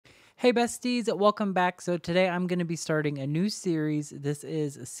Hey besties, welcome back. So today I'm going to be starting a new series. This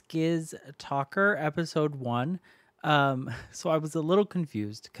is SKZ-Talker episode 1. So I was a little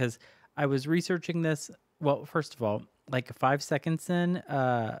confused because I was researching this. Well, first of all, like 5 seconds in,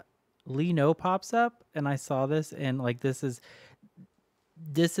 Lee No pops up and I saw this and like this is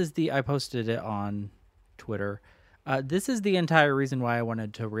I posted it on Twitter. This is the entire reason why I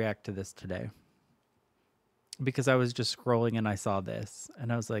wanted to react to this today. Because I was just scrolling and I saw this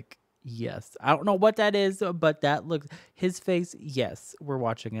and I was like, yes, I don't know what that is, but that looks his face. Yes, we're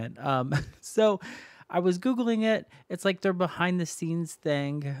watching it. So I was Googling it. It's like their behind the scenes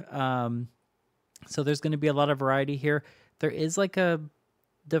thing. So there's going to be a lot of variety here. There is like the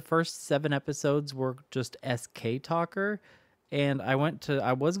first 7 episodes were just SK-Talker. And I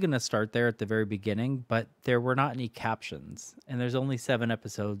was going to start there at the very beginning, but there were not any captions and there's only 7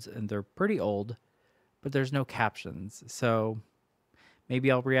 episodes and they're pretty old, but there's no captions. So maybe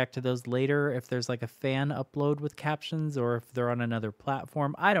I'll react to those later if there's like a fan upload with captions or if they're on another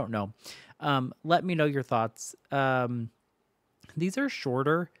platform. I don't know. Let me know your thoughts. These are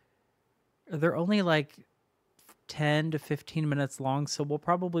shorter. They're only like 10 to 15 minutes long, so we'll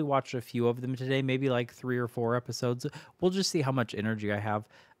probably watch a few of them today, maybe like 3 or 4 episodes. We'll just see how much energy I have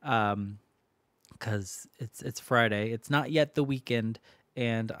because it's Friday. It's not yet the weekend.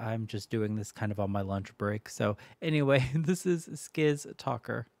 And I'm just doing this kind of on my lunch break. So anyway, this is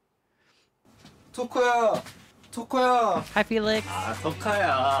SKZ-Talker. 토커야, 토커야. Hi, Felix. 아,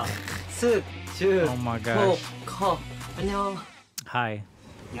 토커야. 스, 주. Oh my gosh. 커. 안녕. Hi.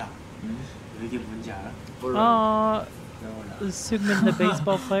 야, 이게 뭔지 알아? Oh, is Sugman the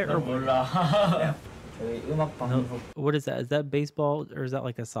baseball player? Or 몰라. 저희 음악 방송 what is that? Is that baseball or is that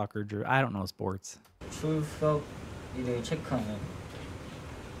like a soccer jersey? I don't know sports. 출석 일을 체크하는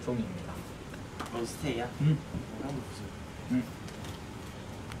종입니다. 스테이야? 응. 응.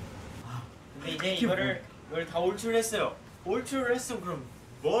 근데 이제 이걸 다 올출했어요. 올출을 했으면 그럼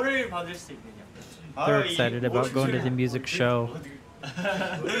뭐를 받을 수 있느냐? They're excited about going to the music show.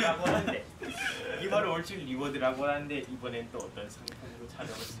 이거를 올출 리워드라고 하는데 이번엔 또 어떤 상품으로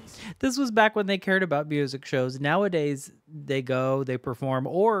찾아올 수 있어요? This was back when they cared about music shows. Nowadays, they go, they perform,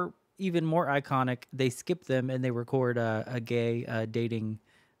 or even more iconic, they skip them and they record a gay dating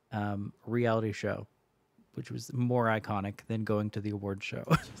reality show, which was more iconic than going to the award show.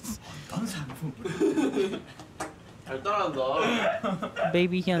 잘 따라한다.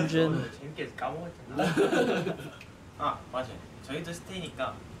 Baby Hyunjin. 재밌게 까먹었잖아. 아 맞아. 저희도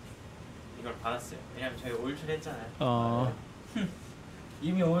스테이니까 이걸 받았어요. 왜냐면 저희 올출했잖아요.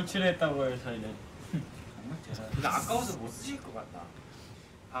 이미 올출했다고요 저희는. 정말 대단. 근데 아까워서 못 쓰실 것 같다.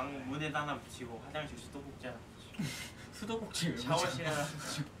 방 문에다 하나 붙이고 화장실 수도꼭지 하나 붙이고. 수도꼭지 샤워실 하나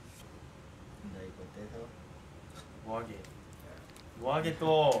붙이고. 나 이거 떼서 뭐하게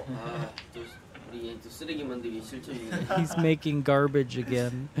또. 아, 또 우리 얘 또 쓰레기 만들기 실천이네. He's making garbage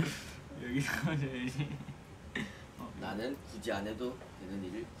again. 여기서 해야지. 나는 굳이 안 해도 되는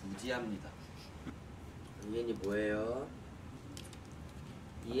일을 굳이 합니다. 이엔이 뭐예요?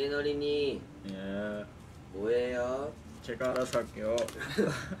 이엔 어린이. 예. 뭐예요? 제가 알아서 할게요.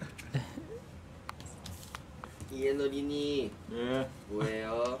 이엔 어린이. 예.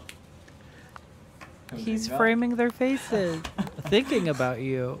 뭐예요? He's framing their faces, thinking about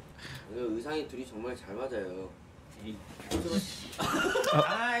you. 오늘 의상이 둘이 정말 잘 맞아요.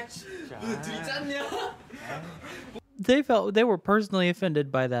 아 진짜. 둘이 짰냐? They were personally offended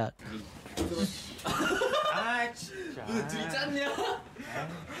by that. 아 진짜. 둘이 짰냐?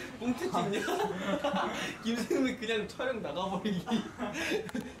 뽕트 찍냐? 김승민 그냥 촬영 나가버리기.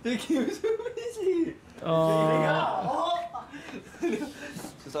 내 김승민이지.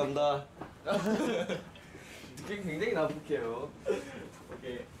 죄송합니다. 느낌 굉장히 나쁘게요.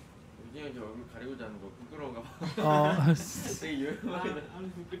 오케이. 유진이 저 얼굴 가리고 자는 거 부끄러운가 봐. 되게 유명하게.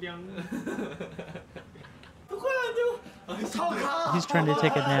 부끄냥. 토커야 안녕. He's trying to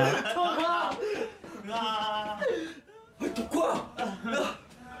take a nap. 토커. 토커야.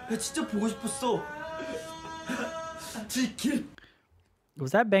 야 진짜 보고 싶었어. 지킬.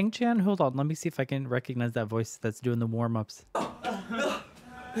 Was that Bang Chan? Hold on, let me see if I can recognize that voice that's doing the warm-ups.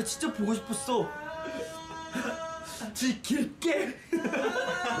 야 진짜 보고 싶었어. 지킬게.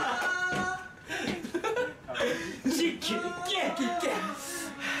 지킬게.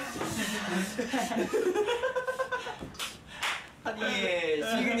 아니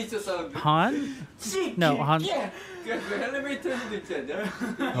시그니처 사운드. Han? No, Han. 그 엘리베이터에서도 있지 않냐?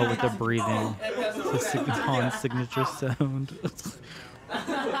 Oh, with the breathing. It's the Han's signature sound.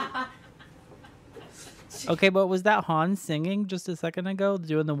 Okay, but was that Han singing just a second ago,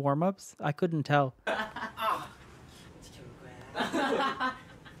 doing the warm-ups? I couldn't tell.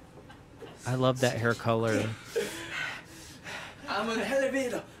 I love that hair color. I'm an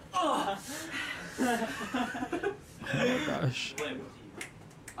elevator. Oh my gosh.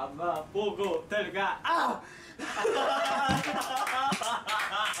 아마 보고 들어가. 아!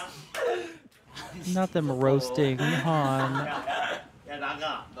 Not them roasting Han. 야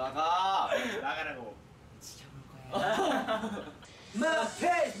나가라고. My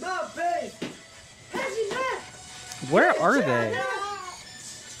face. Where are they?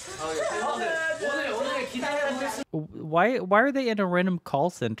 Why are they in a random call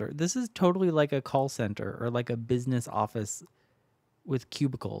center? This is totally like a call center or like a business office with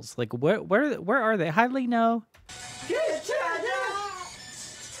cubicles. Like where are they? Hardly know.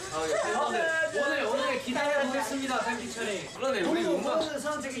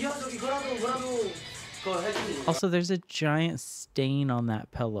 Also, there's a giant stain on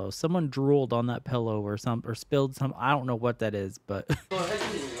that pillow. Someone drooled on that pillow or spilled some. I don't know what that is, but.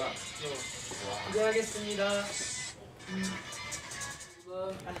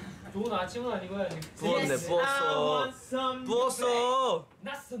 좋은 아침은 아니고요. 부었네, 부었어.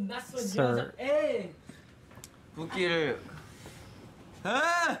 Sir. 붓기를.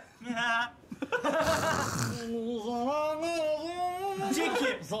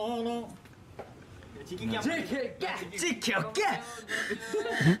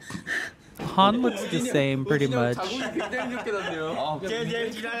 Han looks the same pretty much.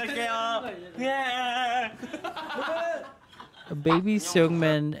 Baby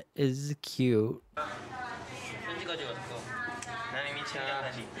Seungmin is cute.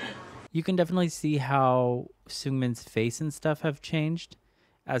 You can definitely see how Seungmin's face and stuff have changed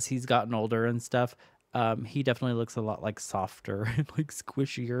as he's gotten older and stuff. He definitely looks a lot like softer and like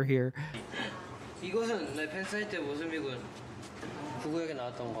squishier here. 이것은 내 팬사이트 때 모습이군. 구구역에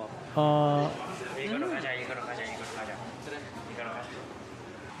나왔던 거. 이거로 가자. 그래. 이거로 가자.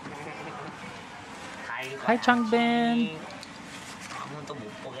 Hi Changbin. 아무도 못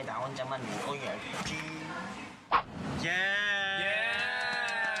보게 나 혼자만 읽어야지.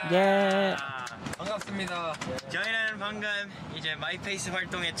 Yeah. 반갑습니다. 저희는 방금 이제 마이페이스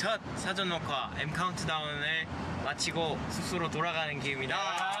활동의 첫 사전 녹화 M 카운트다운을 마치고 숙소로 돌아가는 길입니다.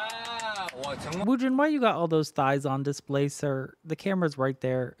 와 정말. Woojin, why you got all those thighs on display, sir? The camera's right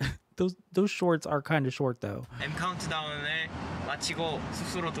there. Those shorts are kind of short though. M 카운트다운을 마치고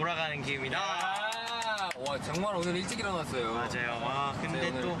숙소로 돌아가는 길입니다. 와 정말 오늘 일찍 일어났어요. 맞아요. 와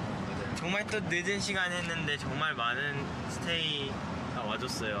근데 네, 또 정말 또 늦은 시간 했는데 정말 많은 스테이가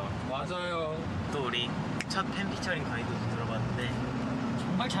와줬어요. 맞아요. 또 우리 첫 팬 피처링 가이드도 들어봤는데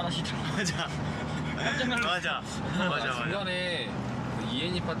정말 잘하시더라고요. 맞아. 중간에 그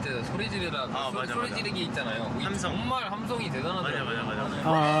ENE 파트 소리 지르라 소리 지르기 있잖아요. 함성. 정말 함성이 대단하더라고요.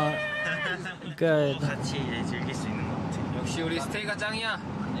 맞아. Good. 같이 이제 즐길 수 있는 것 같아. 역시 우리 스테이가 짱이야.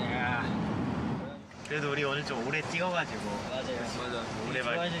 그래도 우리 오늘 좀 오래 찍어가지고 맞아.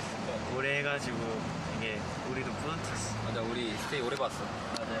 오래 해가지고 이게 우리도 뿌듯했어. 맞아 우리 스테이 오래 봤어.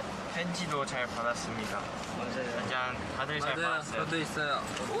 맞아요. 편지도 잘 받았습니다. 맞아요. 짠, 다들 잘 맞아요. 받았어요. 저도 있어요.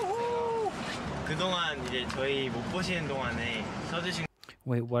 그동안 이제 저희 못 보시는 동안에 써주신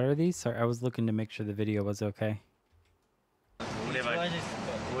Wait, what are these? Sorry, I was looking to make sure the video was okay.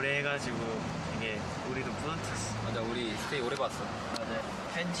 오래 해가지고 이게 우리도 뿌듯했어. 맞아 우리 스테이 오래 봤어. 맞아요.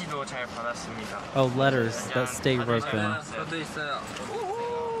 편지도 잘 받았습니다. Oh, letters that stay wrote them. 저도 있어요.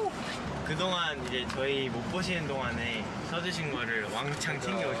 그동안 이제 저희 못 보시는 동안에 써주신 거를 왕창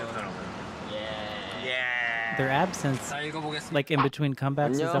챙겨오셨더라고요. Their absence, 자 읽어보겠습니다. like in between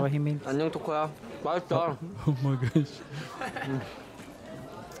comebacks, is that what he means? 안녕 토코야. 맛있다. Oh my gosh.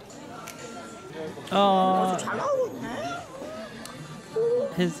 Oh,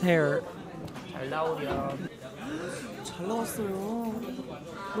 his hair. 잘 나오랴. 잘 나왔어요.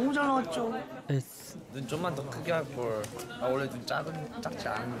 너무 잘 나왔죠. It's 눈 좀만 더 크게 할 걸. 아 원래 눈 작지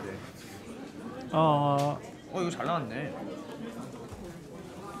않은데. oh. 이거 잘 나왔네.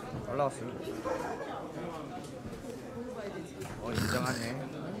 잘 나왔어요. 인정하네.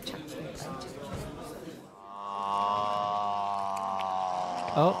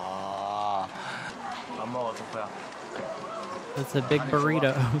 Oh, 안 먹어, 도코야. that's a big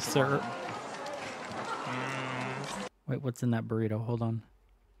burrito, sir. Wait, what's in that burrito? Hold on.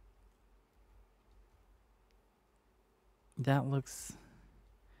 That looks...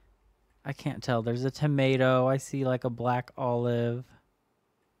 I can't tell. There's a tomato. I see like a black olive.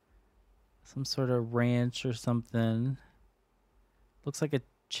 Some sort of ranch or something. Looks like a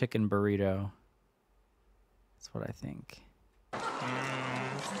chicken burrito. That's what I think.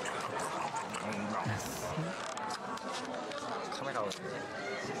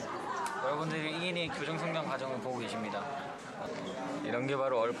 여러분들이 EN의 교정 성장 과정을 보고 계십니다. 이런 게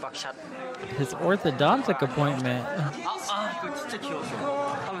바로 얼빡샷. His orthodontic appointment. 그거 진짜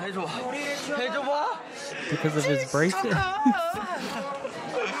귀여웠어. 한번 해줘봐. 해줘봐. Because of his braces.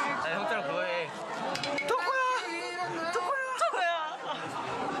 형처럼 그거 해.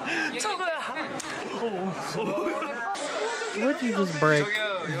 What'd you just break?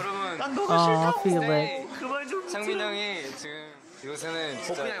 여러분. Oh, feel it. 창빈 형이 지금 요새는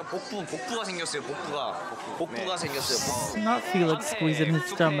진짜 복부가 생겼어요. 복부가 생겼어요. Not Felix squeezing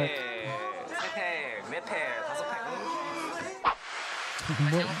his stomach. 몇 회, 5회.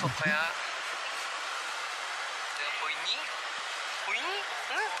 What? 덕화야. 내가 보이니? 보이니?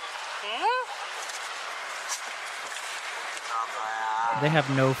 응? 덕화야. They have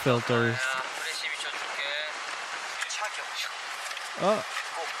no filters. 프레시 비춰줄게. 착용. Oh,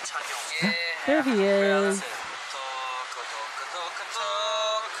 꼭 착용. there he is.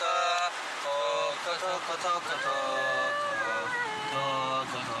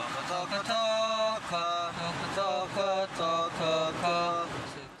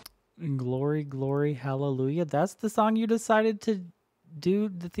 Glory, glory, hallelujah. That's the song you decided to do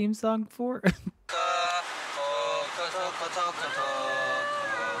the theme song for?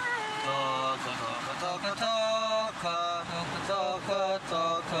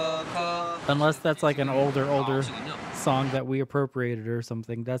 Unless that's like an older song that we appropriated or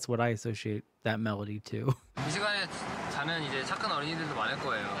something. That's what I associate that melody to. 이 시간에 자면 이제 착한 어린이들도 많을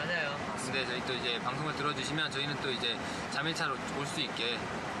거예요. 맞아요. 근데 저희 또 이제 방송을 들어주시면 저희는 또 이제 잠이 잘 올 수 있게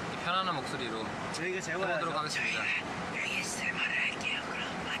편안한 목소리로 저희가 해보도록 하겠습니다. ASMR 할게요. 그럼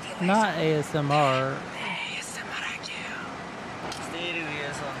많이 Not ASMR. ASMR 할게요. 스테이를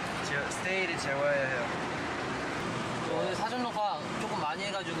위해서 스테이를 재워야 해요. 오늘 사전 녹화 조금 많이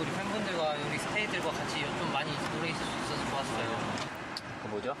해가지고 우리 팬분들과 우리 스테이들과 같이 좀 많이 오래 있을 수 있어서 좋았어요.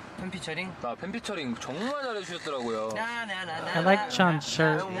 뭐죠? 팬피처링? 팬피처링 정말 잘해주셨더라고요. I like Chan's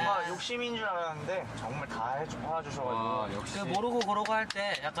shirt. 뭔가 욕심인 줄 알았는데 정말 다 해주셔가지고. 역시. 그 모르고 고르고 할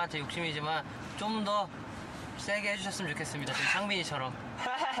때 약간 제 욕심이지만 좀 더 세게 해주셨으면 좋겠습니다. 저희 상민이처럼.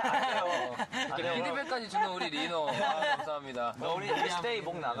 피드백까지 주는 우리 리노. 감사합니다. 우리 스테이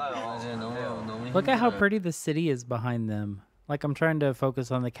목 나가요. 맞아요. 너무 Look at how pretty the city is behind them. Like I'm trying to focus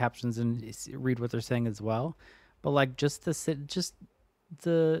on the captions and read what they're saying as well. But like just the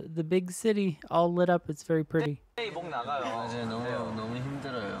big city all lit up. It's very pretty. 스테이 목 나가요. 맞아요. 너무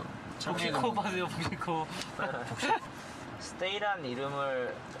힘들어요. 복식코 봐세요, 복식코. 스테이란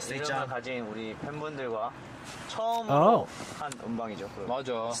이름을 가진 우리 팬분들과 처음으로 Oh. 한 음방이죠.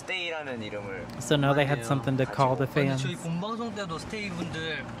 맞아. 스테이라는 이름을. So now they had something to call the 근데 fans. 저희 본방송 때도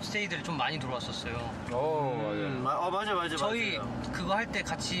스테이들이 좀 많이 들어왔었어요. 맞아요. 저희 그거 할 때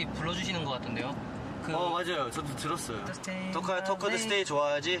같이 불러주시는 것 같던데요. 맞아요. 저도 들었어요. 덕화야, 토커도 스테이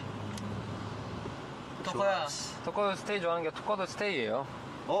좋아하지? 덕화야. 토커도 스테이 좋아하는 게 토커도 스테이예요.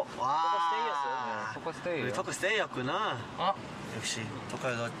 와. 토커 스테이였어요. 토커 스테이예요. 우리 토커 스테이였구나. 역시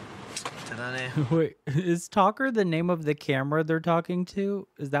토커야 너 대단해. Wait, is Talker the name of the camera they're talking to?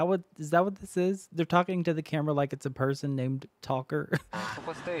 Is that what this is? They're talking to the camera like it's a person named Talker.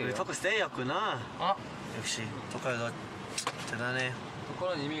 토커 스테이예요. 우리 토커 스테이였구나. 역시 토커야 너 대단해.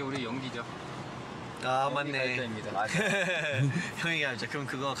 토커는 이미 우리 연기죠. 맞네. 연기자입니다. 형이 알죠. 그럼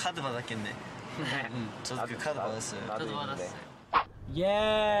그거 카드 받았겠네. 저도 그 카드 받았어요. 저도 받았어요.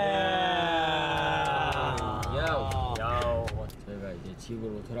 야오. 저희가 이제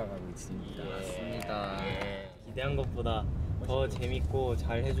집으로 돌아가고 있습니다. 맞습니다. 기대한 것보다 더 재밌고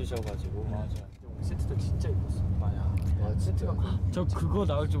잘 해주셔가지고. 맞아. 세트도 진짜 이뻤어. 맞아. 세트가 저 그거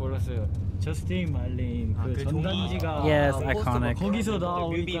나올 줄 몰랐어요. 저스틴 말린 그 전단지가 Yes, iconic. 거기서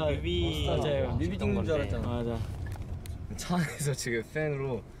나오니까 뮤비. 맞아요. 뮤비 찍는 줄 알았잖아. 맞아. 차 안에서 지금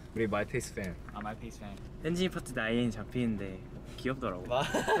팬으로 우리 마이페이스 팬. 마이페이스 팬. 엔진이 파트 나이엔 잡히는데 귀엽더라고. 맞아.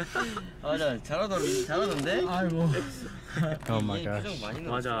 잘하던데? 아이고. Oh my gosh.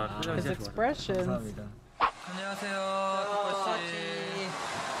 맞아. 표정 His 진짜 좋아. expressions. 감사합니다. 안녕하세요, 토커 씨.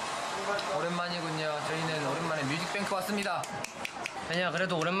 오랜만이군요. 저희는 오랜만에 뮤직뱅크 왔습니다. 아니야,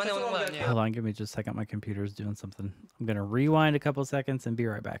 그래도 오랜만에 오는 건 아니에요. Hold on, give me just a second. My computer's doing something. I'm gonna rewind a couple seconds and be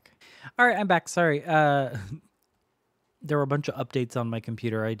right back. All right, I'm back. Sorry. There were a bunch of updates on my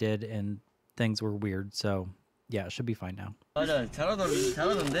computer I did, and things were weird. So yeah, it should be fine now. 맞아.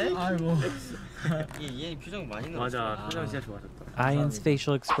 잘하던데? 아이고. 얘 표정 많이 나왔어. 맞아. 표정 진짜 좋아졌다. Ian's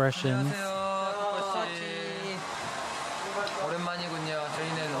facial expressions. 안녕하세요, 토커 씨. 오랜만이군요.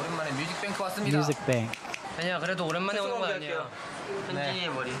 저희는 오랜만에 뮤직뱅크 왔습니다. Music Bank. 아니야, 그래도 오랜만에 오는 건 아니에요. 현진이의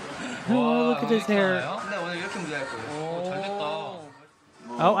머리. Oh, look at his hair. 근데 오늘 이렇게 무대할 거예요. 잘 됐다.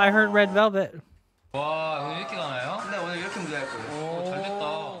 Oh, I heard Red Velvet. 와, 여기 이렇게 가나요? 근데 오늘 이렇게 무대할 거예요. 잘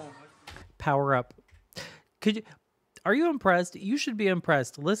됐다. Power up. Could you? Are you impressed? You should be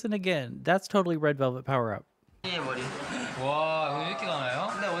impressed. Listen again. That's totally Red Velvet Power Up. 머리. 와, 이거 이렇게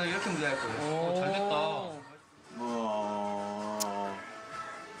가나요? 네, 오늘 이렇게 무대할 거예요. 오, 잘 됐다.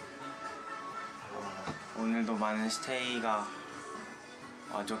 오늘도 많은 스테이가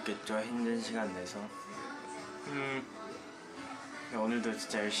와줬겠죠. 힘든 시간 내서. 오늘도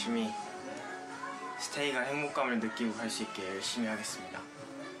진짜 열심히 스테이가 행복감을 느끼고 갈 수 있게 열심히 하겠습니다.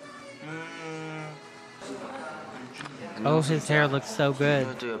 Oh, his hair looks so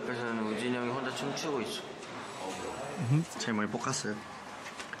good. 또 옆에서는 우진이 형이 혼자 춤추고 있어. 제 머리 볶았어요.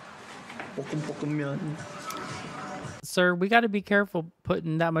 볶음면. Sir, we got to be careful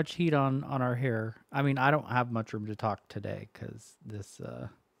putting that much heat on our hair. I mean, I don't have much room to talk today because this,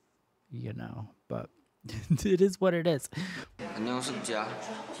 you know, but it is what it is. 안녕 숙지야.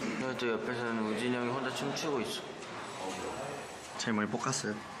 또 옆에서는 우진이 형이 혼자 춤추고 있어. 제 머리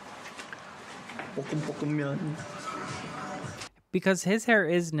볶았어요. 볶음면. Because his hair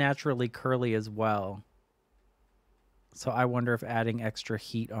is naturally curly as well. So I wonder if adding extra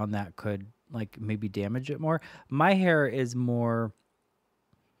heat on that could like maybe damage it more. My hair is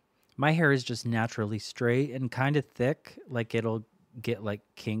just naturally straight and kind of thick. Like it'll get like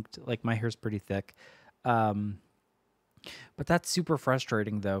kinked. Like my hair's pretty thick. But that's super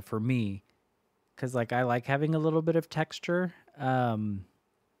frustrating though for me. Cause like I like having a little bit of texture.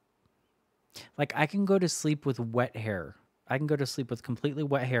 Like I can go to sleep with wet hair. I can go to sleep with completely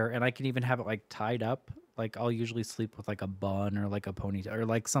wet hair and I can even have it like tied up. Like I'll usually sleep with like a bun or like a ponytail or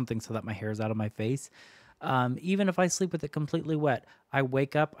like something so that my hair is out of my face. Even if I sleep with it completely wet, I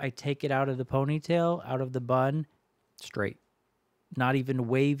wake up, I take it out of the ponytail, out of the bun, straight. Not even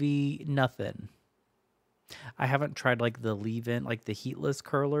wavy, nothing. I haven't tried like the leave-in, like the heatless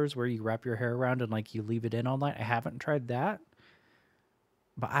curlers where you wrap your hair around and like you leave it in all night. I haven't tried that.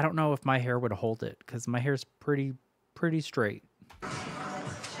 But I don't know if my hair would hold it because my hair's pretty straight.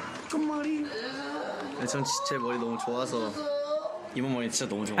 전 제 머리 너무 좋아서 이번 머리 진짜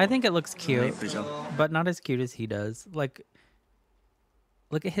너무 좋아. I think it looks cute, but not as cute as he does. Like,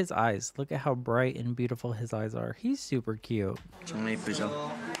 look at his eyes. Look at how bright and beautiful his eyes are. He's super cute. 정말 이쁘죠?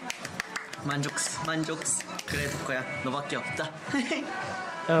 만족. 그래 덕거야 너밖에 없다.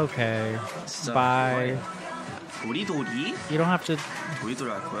 Okay, bye. 도리도리? You don't have to. 도리도리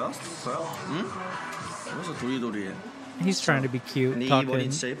할 거야? 응? 그래서 도리도리해. He's trying to be cute, 네 talking, 머리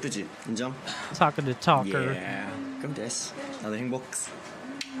진짜 예쁘지? 인정? talking to Talker. Yeah. 그럼 됐어. 나도 행복.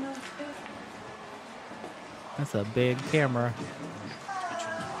 That's a big camera.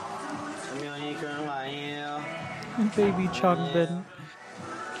 분명히 그런 거 아니에요. Baby Chongbin.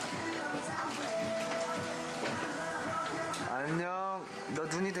 안녕. 너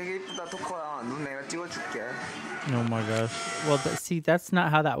눈이 되게 예쁘다 토커야. 눈 내가 찍어줄게. Oh my gosh. Well, see, that's not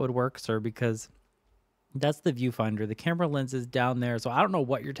how that would work, sir, because that's the viewfinder. The camera lens is down there, so I don't know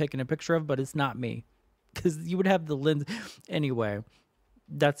what you're taking a picture of, but it's not me. Because you would have the lens. Anyway,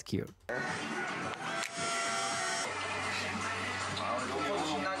 that's cute.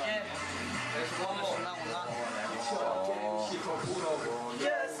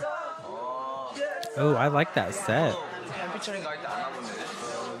 Oh, I like that set.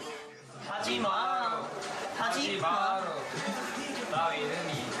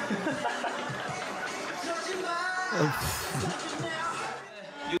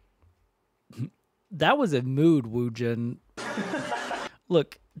 That was a mood, Woojin.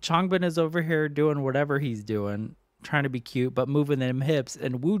 Look, Chongbin is over here doing whatever he's doing, trying to be cute, but moving them hips.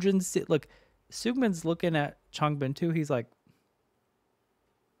 And Woojin's look, Sugman's looking at Chongbin too. He's like,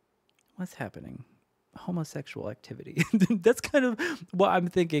 what's happening? Homosexual activity. That's kind of what I'm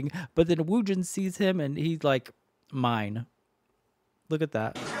thinking. But then Woojin sees him and he's like, mine. Look at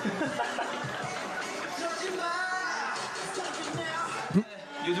that.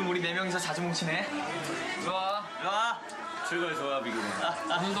 요즘 우리 네 명이서 자주 뭉치네. 좋아. 좋아. 출근 좋아 미국은.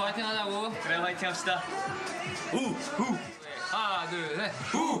 오늘도 화이팅 하자고. 그래 화이팅 합시다. 후. 하나, 둘, 셋.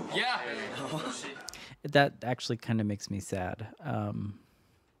 후. 야. That actually kind of makes me sad. That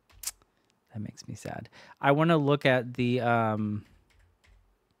makes me sad. I want to look at the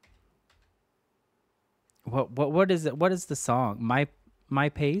what is it? What is the song? My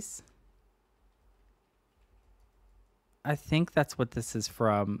Pace? I think that's what this is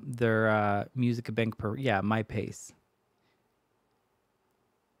from. Their Music Bank My Pace.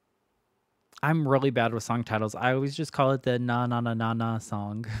 I'm really bad with song titles. I always just call it the na na na na na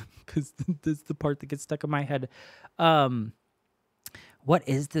song because this is the part that gets stuck in my head. What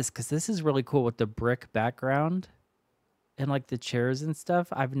is this? Because this is really cool with the brick background and like the chairs and stuff.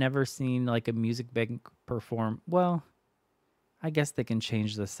 I've never seen like a music bank perform. Well, I guess they can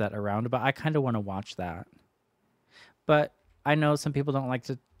change the set around, but I kind of want to watch that. But I know some people don't like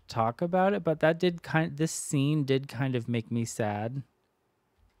to talk about it, but this scene did kind of make me sad.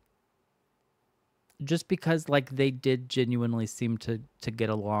 Just because like they did genuinely seem to get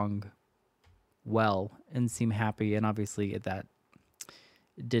along well and seem happy, and obviously that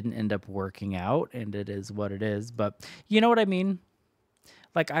didn't end up working out, and it is what it is. But you know what I mean?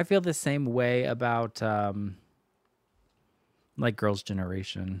 Like I feel the same way about like Girls'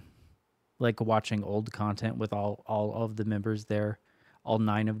 Generation. Like watching old content with all of the members there, all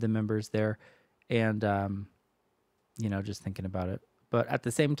 9 of the members there, and you know, just thinking about it. But at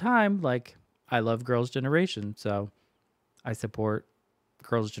the same time, like I love Girls' Generation, so I support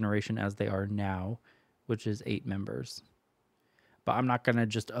Girls' Generation as they are now, which is 8 members. But I'm not gonna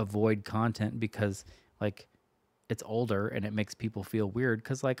just avoid content because like it's older and it makes people feel weird,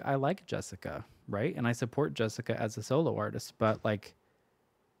 because like I like Jessica, right? And I support Jessica as a solo artist, but like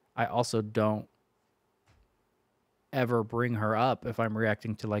I also don't ever bring her up if I'm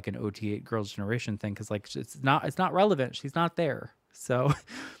reacting to like an OT8 Girls' Generation thing, because like it's not relevant. She's not there. So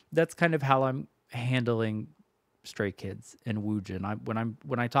that's kind of how I'm handling Stray Kids and Woojin.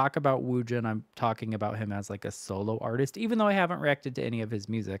 When I talk about Woojin, I'm talking about him as like a solo artist, even though I haven't reacted to any of his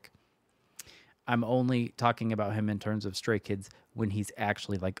music. I'm only talking about him in terms of Stray Kids when he's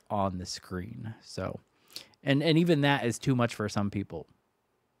actually like on the screen. So, and even that is too much for some people.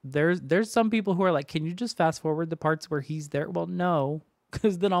 There's some people who are like, can you just fast forward the parts where he's there? Well, no,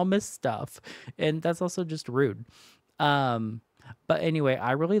 because then I'll miss stuff, and that's also just rude. But anyway,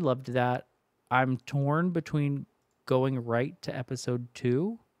 I really loved that. I'm torn between going right to episode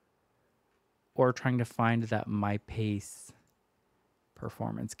 2 or trying to find that My Pace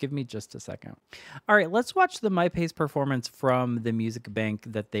performance. Give me just a second. All right, let's watch the My Pace performance from the music bank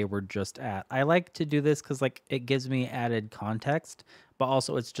that they were just at. I like to do this because like it gives me added context, but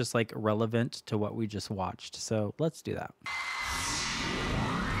also it's just like relevant to what we just watched. So let's do that.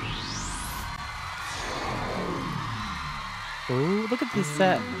 Oh, look at this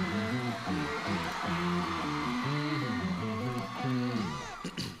set.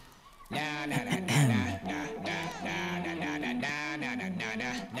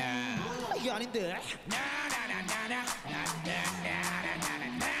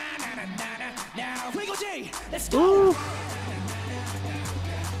 Ooh.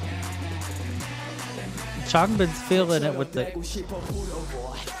 Changbin's feeling it with the...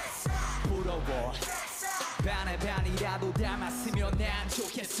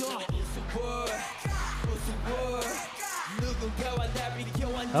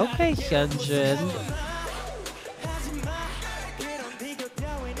 Okay, Hyunjin.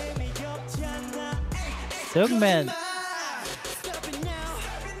 Sungmin.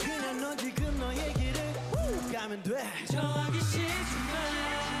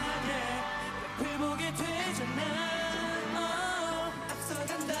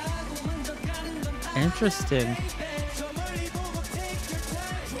 Interesting.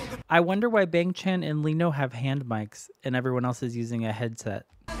 I wonder why Bang Chan and Lino have hand mics and everyone else is using a headset.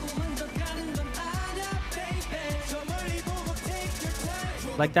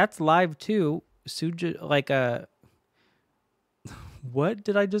 Like that's live too. Suju, like what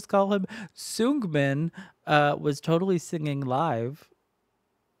did I just call him? Sungmin was totally singing live.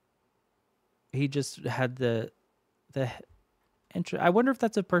 He just had the intro. I wonder if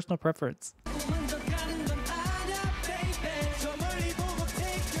that's a personal preference.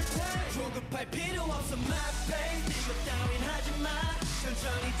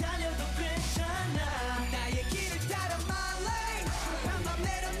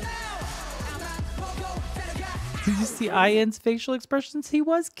 Did you see Ian's facial expressions? He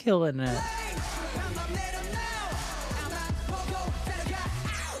was killing it.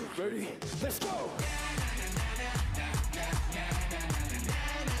 Ready? Let's go.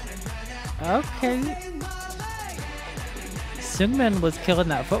 Okay. Sungmin was killing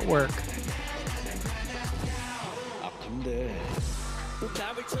that footwork.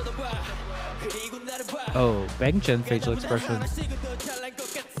 Oh, Bang Chan facial expressions.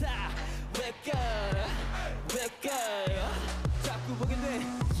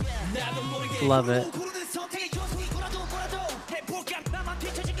 Love it.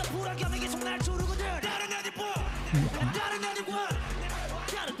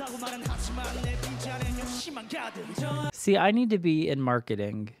 See, I need to be in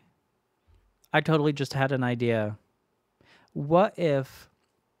marketing. I totally just had an idea. What if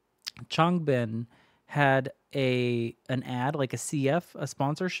Changbin had an ad, like a CF, a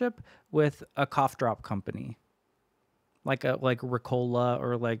sponsorship with a cough drop company, like Ricola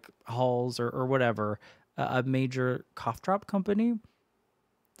or like Halls or whatever, a major cough drop company,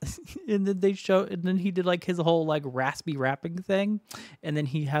 And then he did like his whole like raspy rapping thing, and then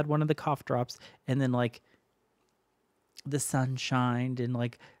he had one of the cough drops, and then like the sun shined and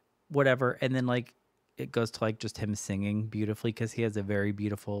like whatever, and then like it goes to like just him singing beautifully because he has a very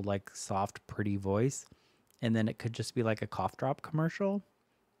beautiful like soft pretty voice, and then it could just be like a cough drop commercial.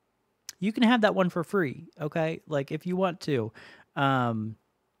 You can have that one for free, okay? Like if you want to,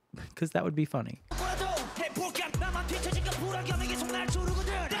 because that would be funny.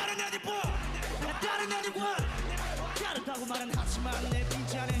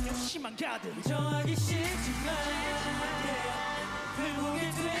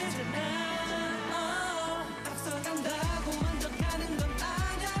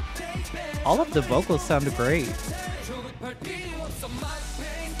 All of the vocals sound great.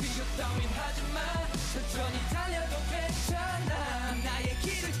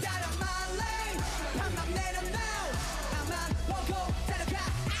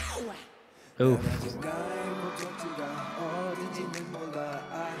 Ooh.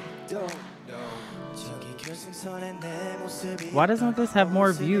 Why doesn't this have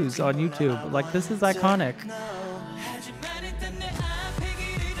more views on YouTube? Like, this is iconic.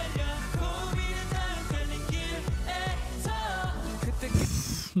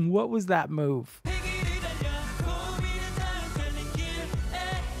 What was that move?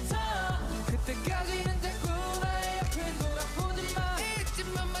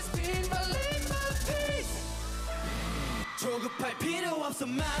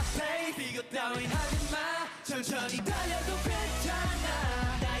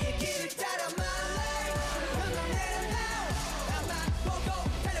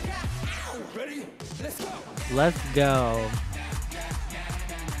 Ready? Let's go. Let's go.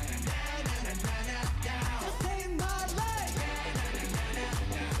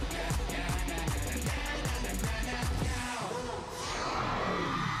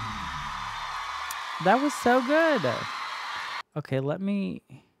 That was so good. Okay, let me...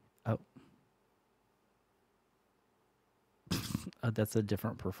 Oh. Oh, that's a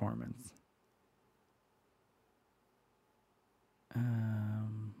different performance.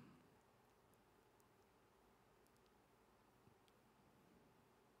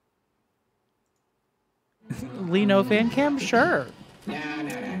 Lino fan cam? Sure.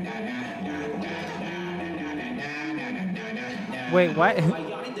 Wait, why?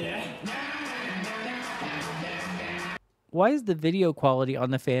 Why is the video quality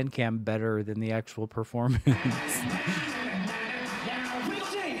on the fan cam better than the actual performance?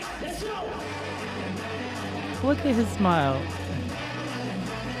 Look at his smile.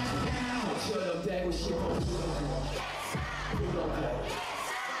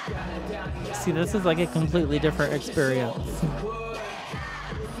 See, this is like a completely different experience.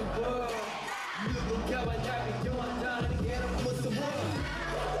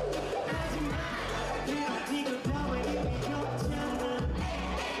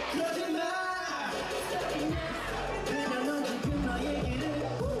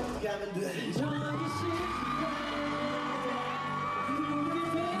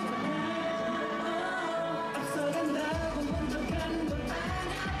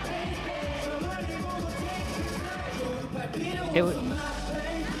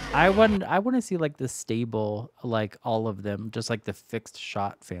 I want to see like the stable, like all of them, just like the fixed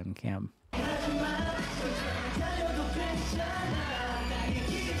shot fan cam.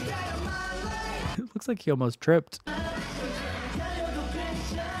 It looks like he almost tripped.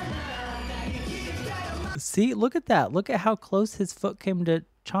 See, look at that. Look at how close his foot came to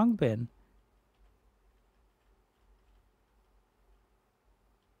Changbin.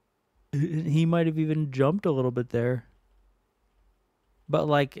 He might have even jumped a little bit there. But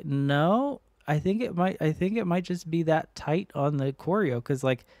like, no, I think it might just be that tight on the choreo, because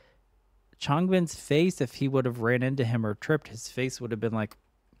like Changbin's face, if he would have ran into him or tripped, his face would have been like,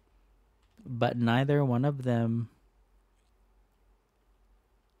 but neither one of them.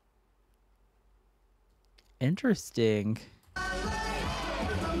 Interesting.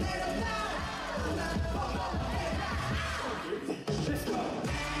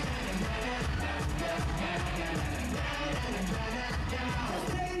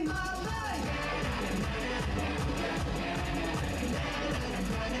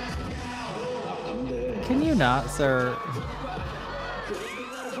 Can you not, sir?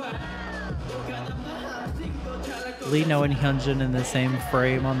 Lino and Hyunjin in the same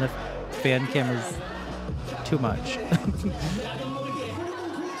frame on the fan cam is too much.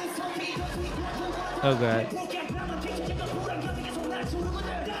 Oh god.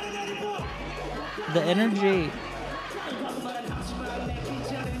 The energy.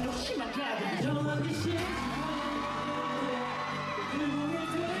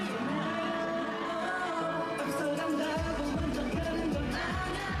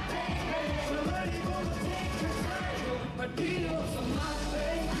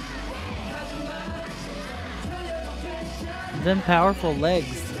 Them powerful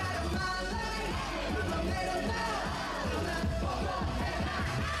legs.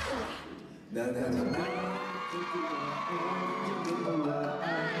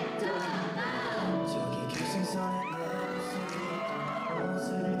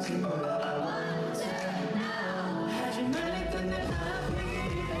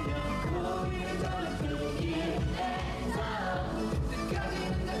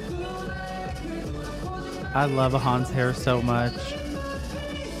 I love Han's hair so much.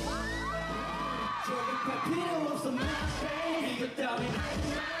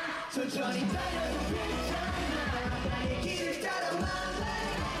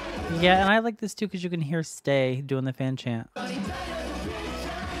 Yeah, and I like this too because you can hear Stay doing the fan chant.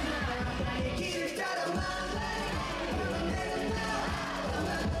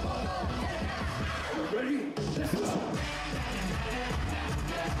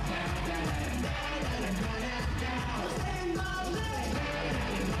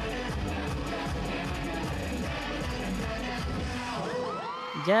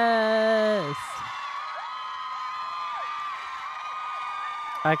 Yes!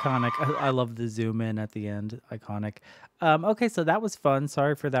 Iconic. I love the zoom in at the end. Iconic. Okay, so that was fun.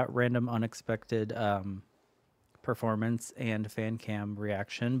 Sorry for that random, unexpected performance and fan cam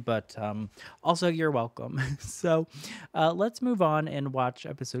reaction, but also you're welcome. So let's move on and watch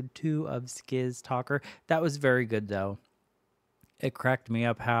episode 2 of SKZ-Talker. That was very good, though. It cracked me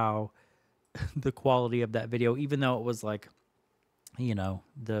up how the quality of that video, even though it was like, you know,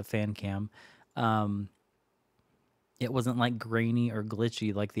 the fan cam, it wasn't like grainy or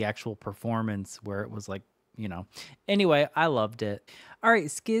glitchy like the actual performance where it was like, you know. Anyway, I loved it. All right,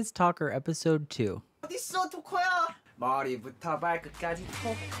 SKZ-Talker episode 2. 어딨어 토커야? 머리부터 발끝까지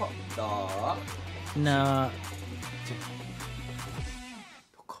토커. 너. No.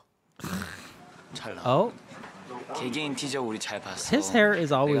 토커. 잘 나와. Oh, 개개인 티저 우리 잘 봤어. his hair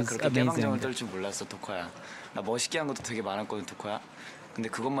is 내가 always 그렇게 깨방정을 amazing. 떨 줄 몰랐어 토커야. 나 멋있게 한 것도 되게 많았거든 토커야. 근데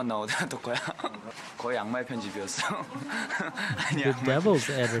그것만 나오더라 토커야. 거의 악마의 편집이었어. 아니야. The devil's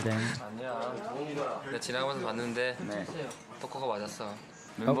editing. 아니야. 내가 지나가면서 봤는데 네. 토커가 맞았어.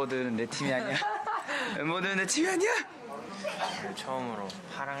 멤버들은 내 팀이 아니야. 멤버들은 내 팀이 아니야. 처음으로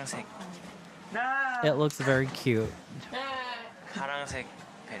파랑색 It looks very cute. 파랑색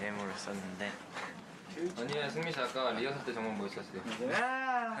베레모를 썼는데 아니야, 승미 작가 리허설 때 정말 멋있었어요.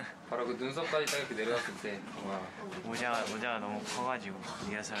 바로 그 눈썹까지 딱 이렇게 내려갔을 때, 와. 모자가 너무 커가지고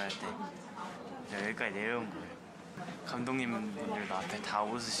리허설 할 때 여기까지 내려온 거예요. 감독님들도 앞에 다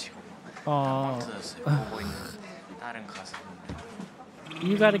웃으시고 빵 터졌어요. 보고 있는 다른 가수.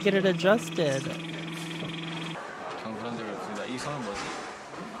 You gotta get it adjusted. 전 그런 줄 알았습니다. 이 선은 뭐지?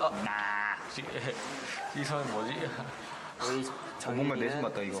 이 선은 뭐지? 뭔가 내심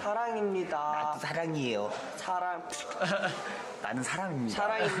같다 이거. 사랑입니다. 나도 사랑이에요. 사랑. 나는 사람입니다.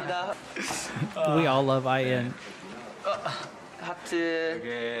 사랑입니다. We all love IN. 하트.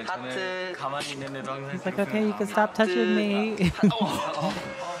 이게 저는 하트. 가만히 있는데도 항상 It's like, okay, you can stop touching me.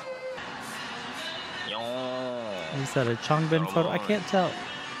 You said a Changbin photo? I can't tell.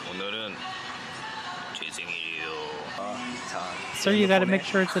 오늘은 제 생일이에요. Sir, you gotta make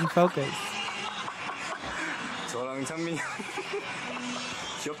sure it's in focus. 저랑 창민이 형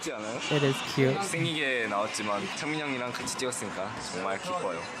귀엽지 않아요? It is cute. 생기게 나왔지만 창민이 형이랑 같이 찍었으니까 정말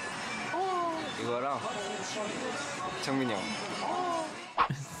기뻐요. 이거랑 창민이 형.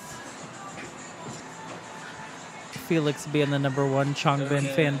 Felix being the #1 Changbin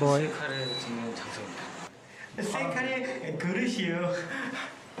fanboy. 셀카를 찍는 장소입니다. 셀카의 그릇이요.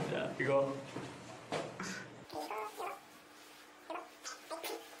 자, 이거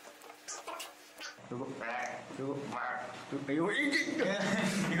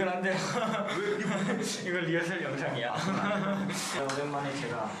이건 안 돼요. 이건 리허설 영상이야. 오랜만에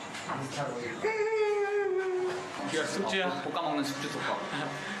제가 인스타로 이거 숙주야. 볶아 먹는 숙주 덮밥.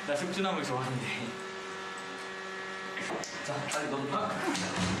 나 숙주나물 좋아하는데. 자, 빨리 너도 봐.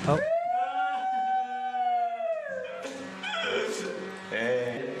 Oh,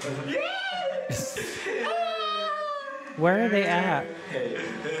 where are they at?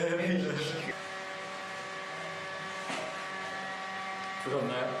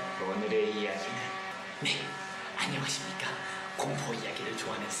 부럽나요? 오늘의 이야기는 네, 안녕하십니까. 공포 이야기를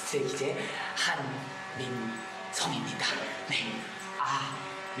좋아하는 스트레이키즈의 한민성입니다. 네,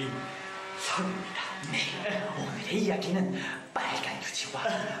 아민성입니다. 네, 오늘의 이야기는 빨간 유지와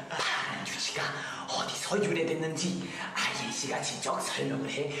파란 유지가 어디서 유래됐는지 INC가 직접 설명을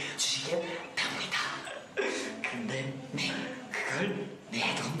해 주시겠답니다. 근데 네, 그걸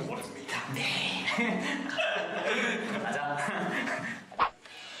내도 모릅니다. 네. 맞아.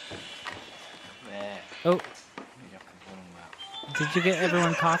 네. Oh, 이렇게 보는 거야. Did you get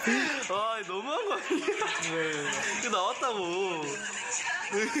everyone coffee? 아 너무한 거 아니야? 왜? 이거 나왔다고.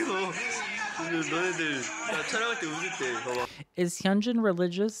 이거 너네들 나 촬영할 때 웃을 때 봐봐. Is Hyunjin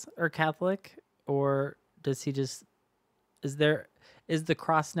religious or Catholic, or does he just is the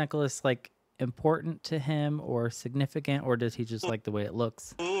cross necklace like important to him or significant, or does he just like the way it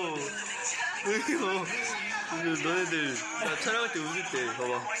looks? 이거 너네들 나 촬영할 때 웃을 때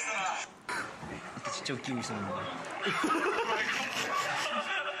봐봐. 진짜 웃기고 있었는데.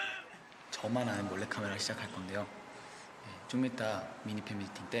 저만 아는 몰래카메라 시작할 건데요. 좀 이따 미니팬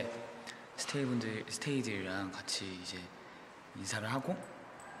미팅 때 스테이들이랑 같이 이제 인사를 하고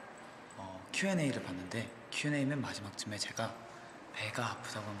Q&A를 봤는데 Q&A 맨 마지막쯤에 제가 배가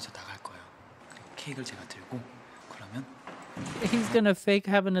아프다고 하면서 나갈 거예요. 그리고 케이크를 제가 들고 그러면 He's gonna fake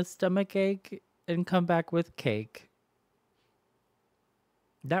having a stomach ache and come back with cake.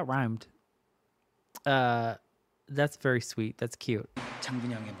 That rhymed. That's very sweet. That's cute.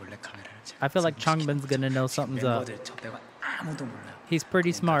 창빈 형의 몰래카메라를 제가 I feel like Changbin's gonna know something's up. 멤버들 저 빼고 아무도 몰라요. He's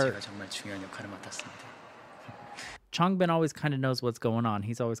pretty smart. 제가 정말 중요한 역할을 맡았습니다. Changbin always kind of knows what's going on.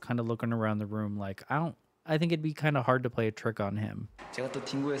 He's always kind of looking around the room like, I think it'd be kind of hard to play a trick on him. 제가 또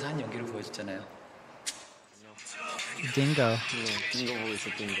딩고에서 한 연기를 보여줬잖아요. Dingo. 딩고 보고 있어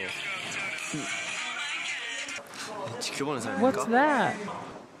딩고. 지켜보는 사람인가? What's that?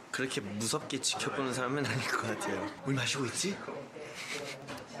 그렇게 무섭게 지켜보는 사람은 아닐 것 같아요. 물 마시고 있지?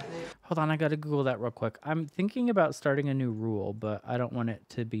 Hold on, I gotta Google that real quick. I'm thinking about starting a new rule, but I don't want it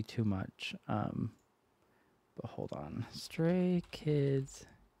to be too much. But hold on. Stray Kids.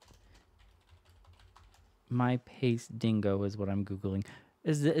 My Pace Dingo is what I'm Googling.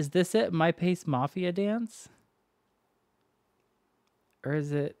 Is this it? My Pace Mafia dance? Or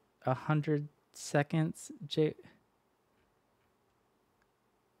is it 100 seconds?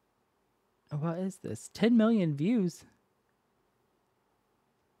 What is this? 10 million views.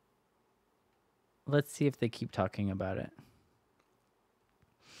 Let's see if they keep talking about it.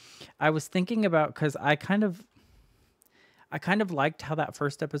 I was thinking about, because I kind of liked how that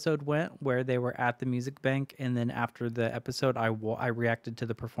first episode went, where they were at the music bank, and then after the episode, I reacted to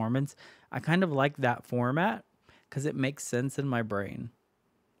the performance. I kind of like that format because it makes sense in my brain.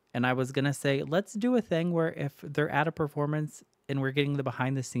 And I was gonna say, let's do a thing where if they're at a performance and we're getting the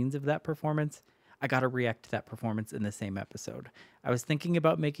behind the scenes of that performance, I gotta react to that performance in the same episode. I was thinking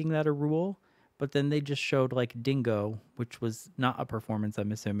about making that a rule, but then they just showed like Dingo, which was not a performance,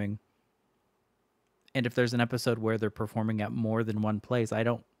 I'm assuming. And if there's an episode where they're performing at more than one place, I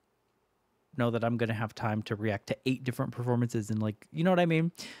don't know that I'm going to have time to react to 8 different performances and like, you know what I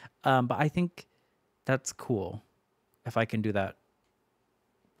mean? But I think that's cool if I can do that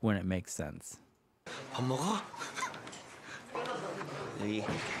when it makes sense. 밥 먹어? 여기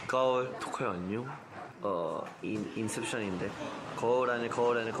거울 토커 안녕? 인셉션인데 거울 안에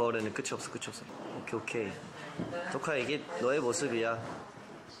끝이 없어. 오케이. 토커야 이게 너의 모습이야.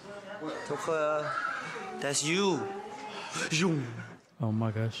 토커야. That's you. Oh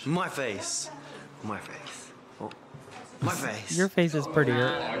my gosh. My face. My face. Oh. My face. Your face is prettier.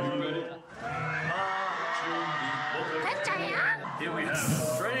 Here we have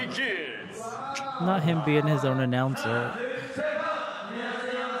Stray Kids. Not him being his own announcer.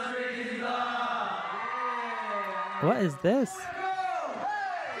 What is this?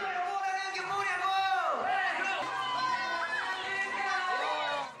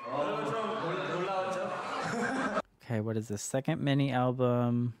 Okay, what is this? Second mini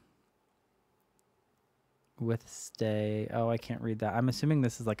album with Stay. Oh, I can't read that. I'm assuming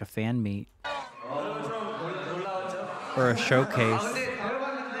this is like a fan meet or a showcase.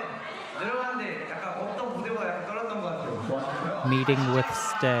 Meeting with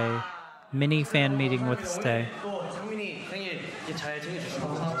Stay. Mini fan meeting with Stay.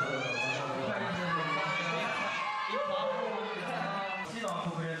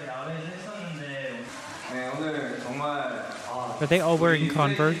 Are they all wearing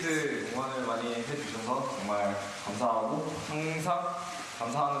Converse? 응원을 많이 해주셔서 정말 감사하고 항상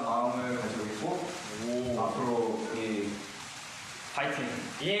감사하는 마음을 가지고 있고 앞으로 이 파이팅!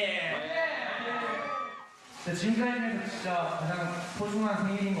 근데 지금까지는 진짜 가장 소중한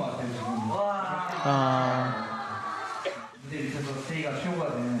생일인 것 같아요 지금. 무대 밑에서 스테이가 최고가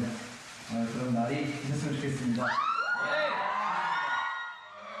되는 그런 날이 있었으면 좋겠습니다.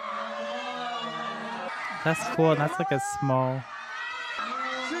 That's cool. That's like a small.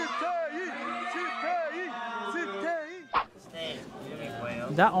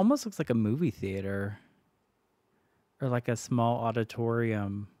 That almost looks like a movie theater or like a small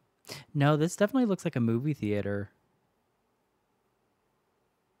auditorium. No, this definitely looks like a movie theater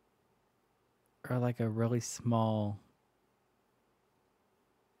or like a really small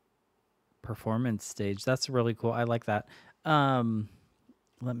performance stage. That's really cool. I like that.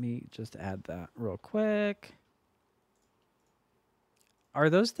 Let me just add that real quick. Are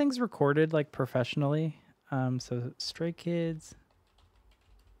those things recorded like professionally? So Stray Kids,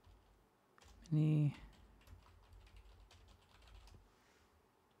 Mini,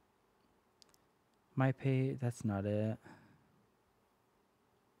 My Pay. That's not it.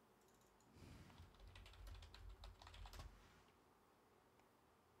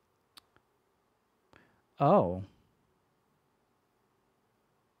 Oh.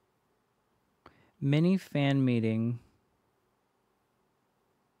 Mini fan meeting.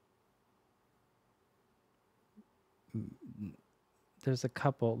 There's a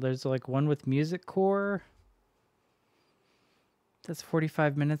couple. There's like one with Music Core. That's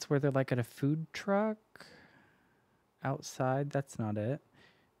 45 minutes where they're like at a food truck outside. That's not it.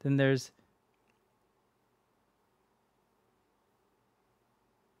 Then there's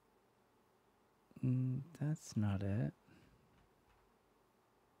that's not it.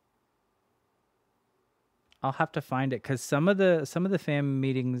 I'll have to find it because some of the fan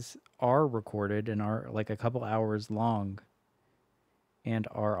meetings are recorded and are like a couple hours long and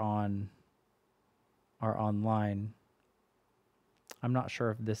are online. I'm not sure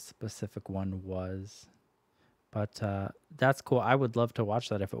if this specific one was, but that's cool. I would love to watch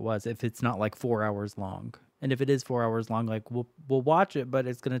that if it was, if it's not like 4 hours long. And if it is 4 hours long, like we'll watch it, but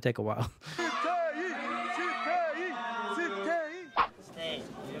it's gonna take a while. 스테이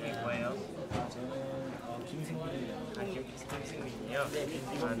이름이 뭐예요? 김승민이요. 아,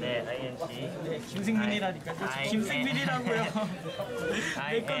 네, ING. 네, 김승민이라니까. 김승민이라고요.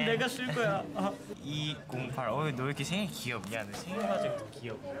 내 건 내가 쓸 거야. 208. 너 왜 이렇게 생일 귀엽냐? 너 생일 가지고 더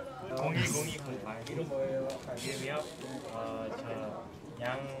귀엽냐? 010208. 이름 뭐예요? 이름이요?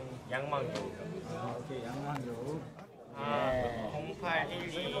 양망교. 오케이, 양만교.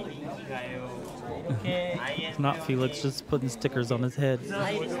 0812 인기가요. 이렇게 It's not Felix just putting stickers on his head.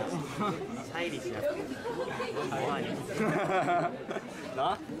 사일이시야. 뭐하냐?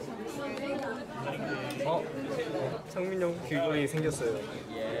 나? 성민 형 귀걸이 생겼어요.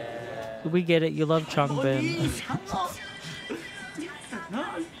 We get it. You love Changbin.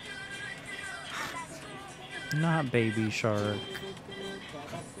 Not Baby Shark.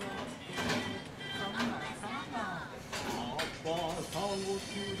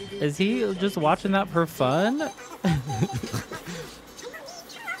 Is he just watching that for fun?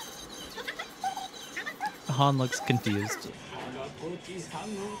 Han looks confused.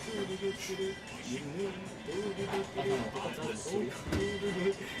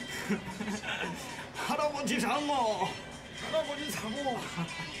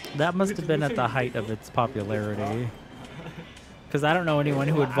 That must have been at the height of its popularity. Because I don't know anyone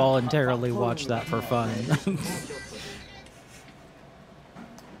who would voluntarily watch that for fun.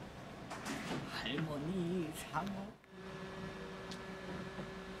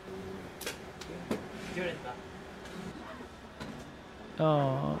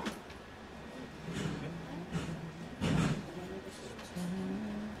 Oh.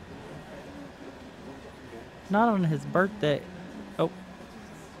 Not on his birthday. Oh.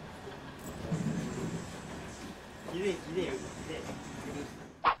 저희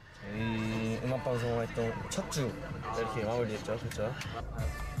음악 방송을 했던 첫 주 이렇게 마무리했죠, 그렇죠?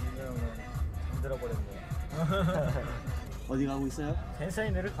 어디 가고 있어요?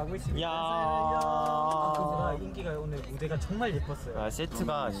 팬사인회를 가고 있습니다. 그보다 인기가 오늘 무대가 정말 예뻤어요. 아,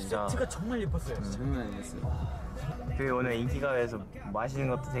 세트가 진짜. 세트가 정말 예뻤어요. 장난 아니었어요. 그 오늘 인기가요에서 맛있는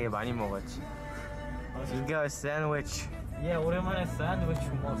것도 되게 많이 먹었지. 인기가요 샌드위치. 예, 오랜만에 샌드위치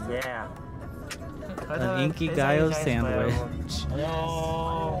먹었어요. 예. An Inkigayo sandwich.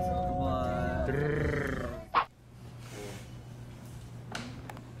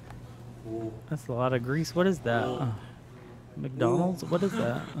 That's a lot of grease. What is that? McDonald's? What is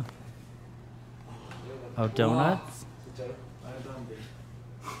that? Oh, donuts?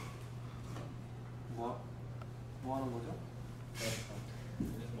 뭐 하는 거죠?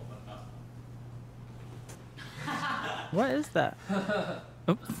 What is that?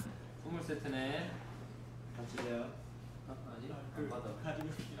 Oops. 선물 세트네. 같이 돼요? 아니, 안 받아.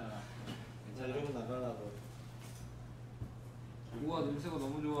 가지고 싶지나. 자, 이러면 나가라고. 우와, 냄새가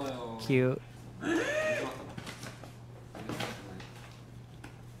너무 좋아요. Cute.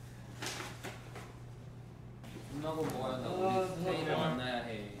 끝나고 먹어야 한다. 우리 스테이를 만나야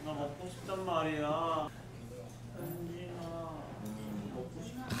해. 나 먹고 싶단 말이야. 은진아. 먹고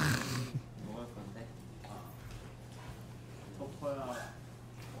싶어. 먹을 건데. 덕화야.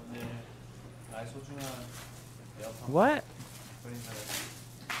 오늘 나의 소중한 에어팟. What?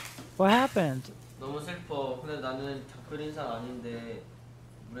 What happened? 너무 슬퍼. 근데 나는 닭글 인상 아닌데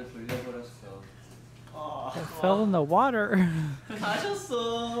물에 돌려버렸어. It fell in the water.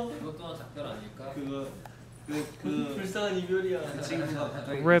 가셨어. 이것 또한 작별 아닐까? 그 불쌍한 이별이야. 친구가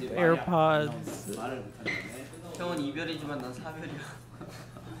갑자기 Rip 이제 AirPods. 말을 못하는데. 형은 이별이지만 난 사별이야.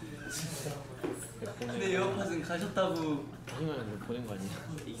 내 에어팟은 가셨다고. 하지만 보낸 거 아니야?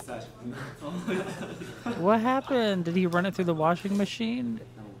 익사하셨구나. What happened? Did he run it through the washing machine?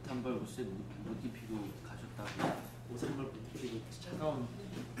 단벌 못 입히고 가셨다고. 옷 한 벌 못 입히고 차가운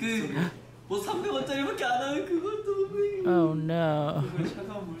그옷 300원짜리밖에 안 하는 그것도 Oh no. 그걸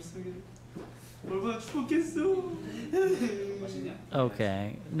차가운 물 속에 얼마나 추웠겠어.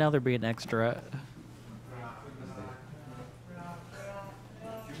 Okay, now they're being extra.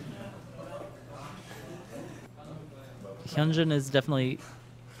 Hyunjin is definitely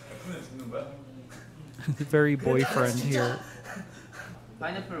very boyfriend here.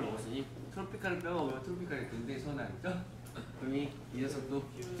 파인애플을 먹었으니 트로피카를 빼먹으면 트로피카가 굉장히 서운하겠죠? 그럼 이 녀석도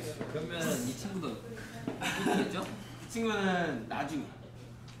그러면 이 친구도 이기겠죠? 이 친구는 나중에.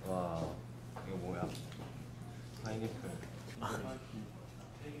 와 이거 뭐야? 파인애플.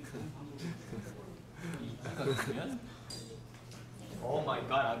 Oh my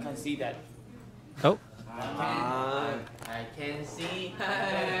god, I can see that. Oh, I can see.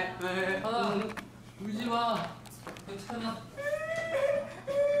 하나 울지 마. 괜찮아.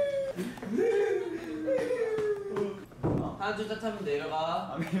 하나 둘 셋 하면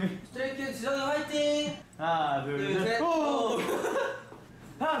내려가. 스트레이트 지성이 화이팅. 하나 둘 셋.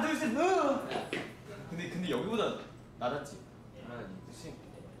 하나 둘 셋. 근데 여기보다 낮았지. 그치.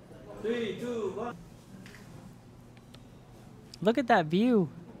 3, 2, 1. look at that view.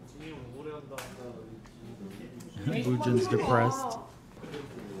 Woojin's depressed.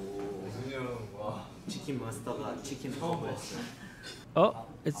 치킨 마스터가 치킨 퍼먹었어. Oh,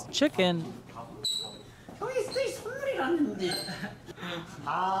 it's chicken. 형이 스테이 선물이라는데.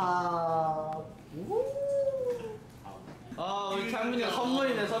 우리 창민이가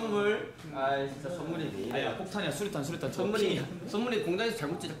선물이네 선물. 아 진짜 선물이네. 아야 폭탄이야 수류탄 선물이 공장에서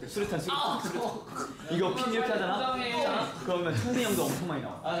잘못 제작됐어. 수류탄. 이거 핀 이렇게 하잖아. 그러면 창민이 형도 엄청 많이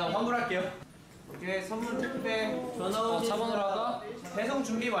나와. 자 환불할게요. 오케이 선물 택배 전화 오신 4번으로 할까? 배송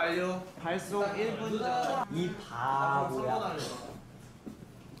준비 완료. 발송 1분 전. 이 바보야.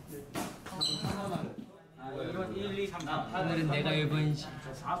 1번 1, 2, 3, 4. 오늘은 내가 1번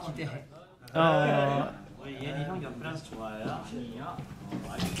기대해. 얘는 형 옆이라서 좋아요.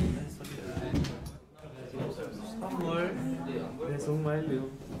 선물 배송 완료.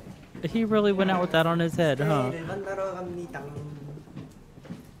 He really went out with that on his head, huh? 만나러 갑니다.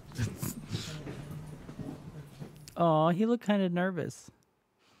 Oh, he looked kind of nervous.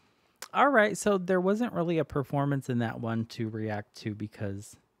 All right, so there wasn't really a performance in that one to react to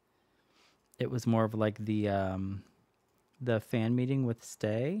because it was more of like the fan meeting with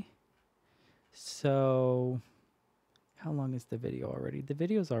Stay. So how long is the video already? The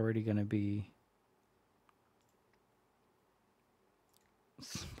video is already going to be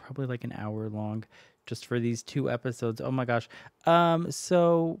probably like an hour long just for these 2 episodes. Oh my gosh.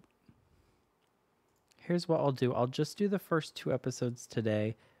 So here's what I'll do. I'll just do the first 2 episodes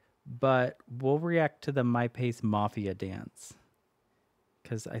today, but we'll react to the My Pace Mafia dance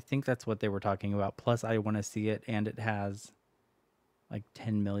because I think that's what they were talking about. Plus, I want to see it, and it has like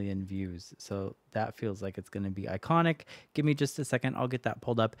 10 million views. So that feels like it's going to be iconic. Give me just a second. I'll get that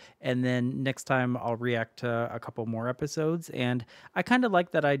pulled up. And then next time I'll react to a couple more episodes. And I kind of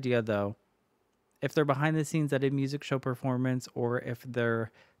like that idea, though. If they're behind the scenes at a music show performance, or if they're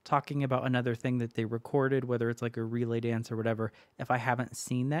talking about another thing that they recorded, whether it's like a relay dance or whatever, if I haven't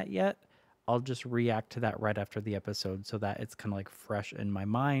seen that yet, I'll just react to that right after the episode so that it's kind of like fresh in my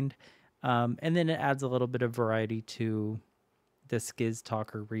mind. And then it adds a little bit of variety to the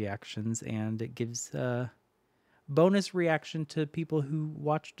SKZ-Talker reactions, and it gives bonus reaction to people who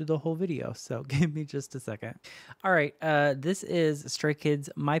watched the whole video. So give me just a second. All right, this is Stray Kids'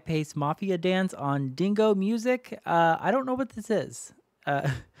 My Pace Mafia dance on Dingo Music. I don't know what this is.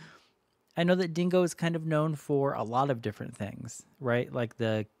 I know that Dingo is kind of known for a lot of different things, right? Like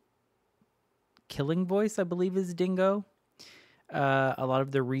the killing voice, I believe, is Dingo. A lot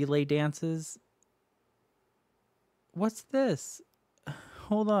of the relay dances. What's this?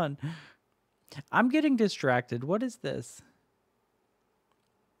 Hold on. I'm getting distracted. What is this?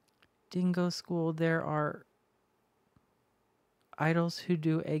 Dingo School. There are idols who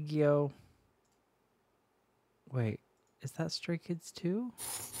do Aegyo. Wait, is that Stray Kids 2?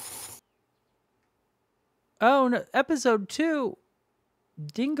 Oh, no. Episode 2.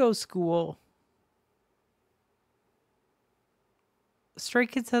 Dingo School. Stray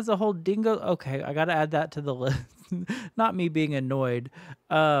Kids has a whole Dingo. Okay, I got to add that to the list. not me being annoyed.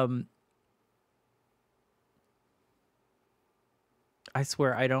 I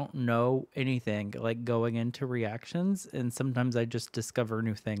swear I don't know anything like going into reactions, and sometimes I just discover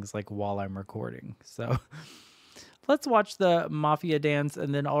new things like while I'm recording. So let's watch the Mafia dance,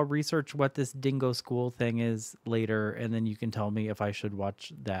 and then I'll research what this Dingo school thing is later, and then you can tell me if I should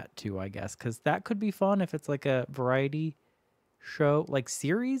watch that too, I guess, because that could be fun if it's like a variety show, like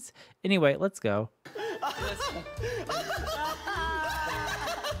series. Anyway, let's go.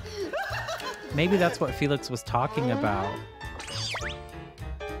 Maybe that's what Felix was talking about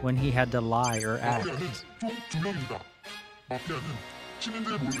when he had to lie or act.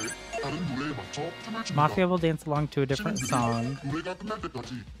 Mafia will dance along to a different song.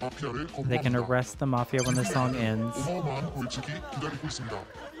 They can arrest the Mafia when the song ends.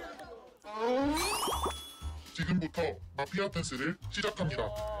 지금부터 마피아 댄스를 시작합니다.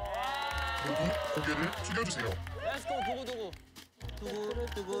 모두 고개를 숙여주세요.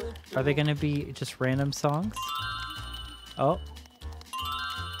 Are they gonna be just random songs? Oh.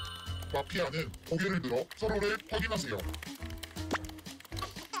 마피아는 고개를 들어 서로를 확인하세요.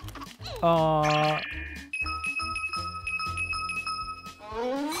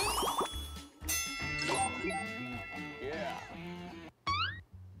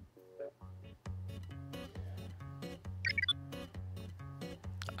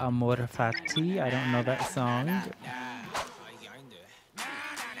 Amor Fati, I don't know that song.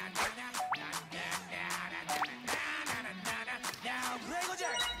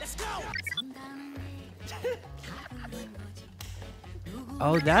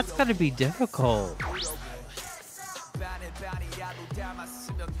 Oh, that's gotta be difficult.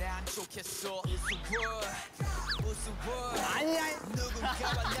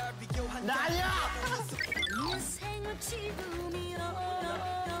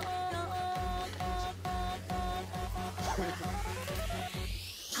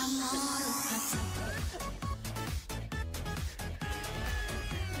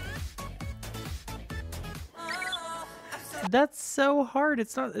 That's so hard.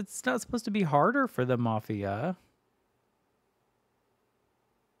 It's not supposed to be harder for the Mafia.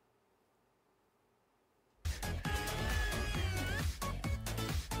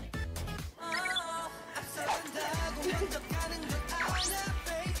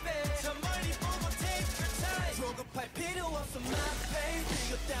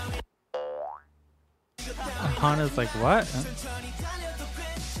 Hana's like, what?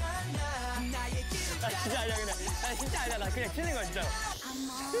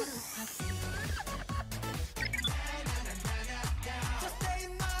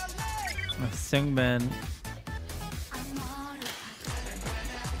 Sungmin.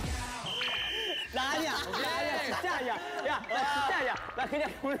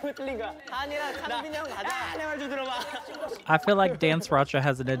 I feel like Dance Racha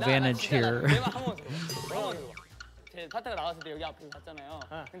has an advantage here. 제 파트가 나왔을 때 여기 앞에서 봤잖아요.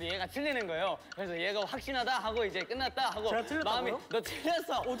 근데 얘가 틀리는 거예요. 그래서 얘가 확신하다 하고 이제 끝났다 하고 마음이 너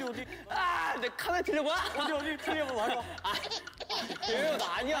틀렸어. 어디? 아, 내 카메라 틀려봐. 어디 틀려봐 말아. 아,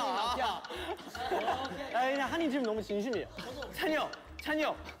 나 아니야. 야, 그냥 한이 지금 너무 진심이야. 찬이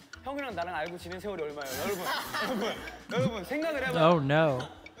형. 형이랑 나랑 알고 지낸 세월이 얼마예요? 여러분 생각을 해봐. Oh no.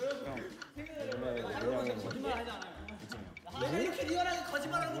 이렇게 리얼하게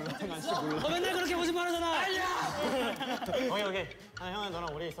거짓말하는 거 있어? 맨날 그렇게 거짓말하잖아. 오케이. 형은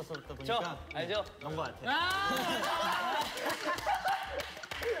너랑 오래 있었었다 보니까 알죠? 넌 거 같아.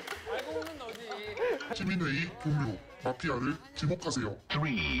 알고 보면 너지. 시민회의 종료. 마피아를 지목하세요. 3,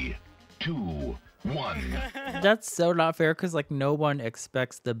 2, 1. That's so not fair because like no one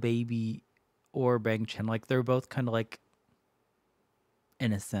expects the baby or Bang Chen. Like they're both kind of like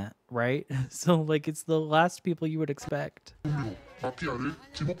innocent, right? So like it's the last people you would expect. 마피아를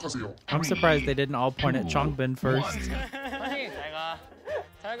지목하세요. I'm surprised they didn't all point at Changbin first.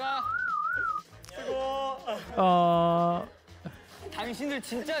 잘 가. 당신들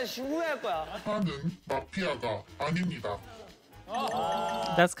진짜 후회할 거야. 하는 마피아가 아닙니다.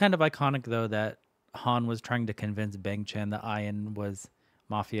 That's kind of iconic though that Han was trying to convince Bang Chen that Ian was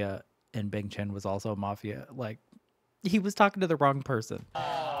Mafia and Bang Chen was also Mafia. Like he was talking to the wrong person.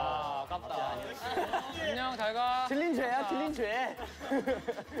 아깝다. 안녕, 잘 가. 틀린 죄야, 틀린 죄.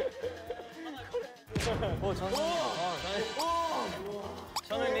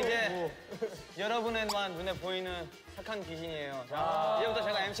 저는 이제 여러분의만 눈에 보이는 착한 귀신이에요. 자, 이제부터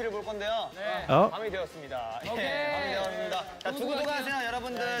제가 MC를 볼 건데요. 네. 밤이 되었습니다. 오케이. 밤이 되었습니다. 자, 두고두고 하세요,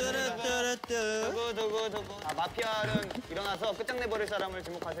 여러분들. 두고두고. 아, 마피아는 일어나서 끝장내버릴 사람을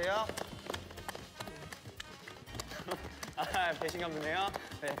지목하세요. 아, 배신감 드네요.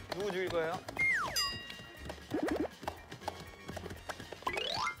 네, 누구 죽일 거예요?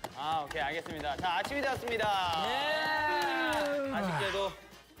 아, 오케이, 알겠습니다. 자, 아침이 되었습니다. 아쉽게도.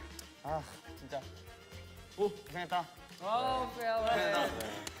 아, 진짜. 오, 고생했다. 고생했다.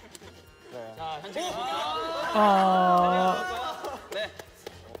 자, 현재.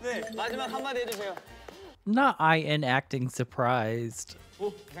 네, 마지막 한마디 해주세요. Not Ian acting surprised.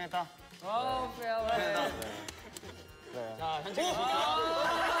 오, 고생했다. 고생했다. 자, 현재.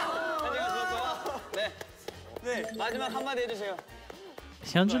 현재가 죽었고요. 네, 마지막 한마디 해주세요.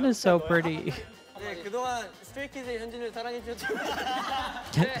 Hyunjin is so pretty. 네, 그동안 스트레이키즈의 현진을 사랑해주셨죠.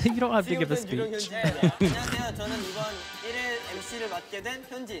 You don't have to give a speech. 안녕하세요. 저는 이번 1회 MC를 맡게 된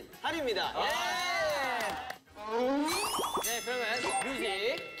현진 하리입니다. 네, 그러면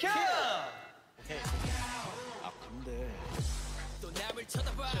뮤직 큐! 오케이. 아, 근데 또 남을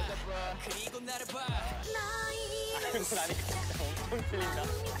쳐다봐. 그리고 나를 봐. 이건 아니까 엄청 틀린다.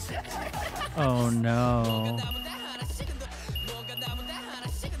 Oh no.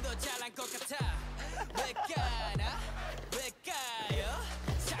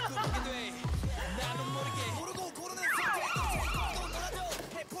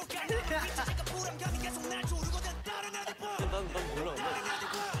 난 몰라.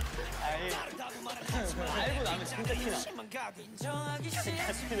 알고 나면 진짜 티나.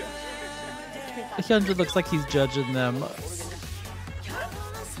 Hyunjin looks like he's judging them.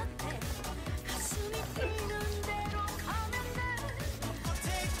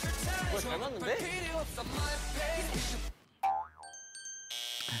 잘 맞는데?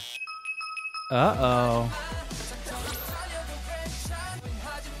 Uh-oh.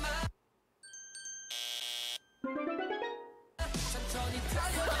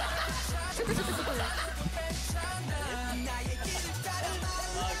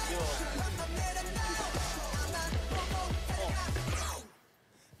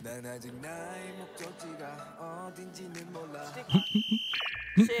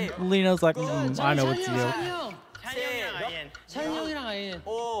 Lino's like, I know it's you. 찬이 형이랑 아이엔.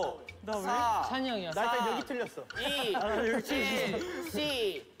 5, 나 왜? 찬이 형이야. 나 일단 여기 틀렸어. 2, 1,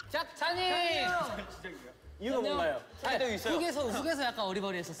 시작! 찬이! 이유가 뭔가요? 사이도 있어요. 훅에서 약간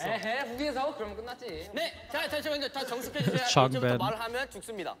어리버리했었어. 에헤, 훅에서? 그러면 끝났지. 네, 자, 잠시만요. 다 정숙해주세요. Chalk 이제부터 bed. 말하면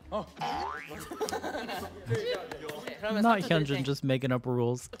죽습니다. Not Hyunjin just making up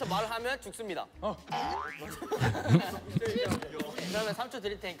rules. 부터 말하면 죽습니다. 그러면 3초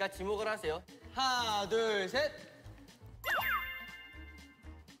드릴 테니까 지목을 하세요. 하나, 둘, 셋.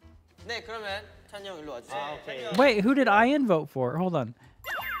 네, 그러면 찬이 형 일로 와주세요. 아, 오케이. Wait, who did Ian vote for? Hold on.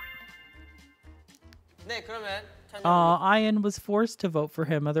 네, 그러면 찬이 형 Ian was forced to vote for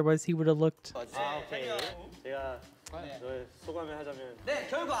him, otherwise he would have looked. 와주세요. 아, 오케이. 제가 너의 소감을 하자면 네,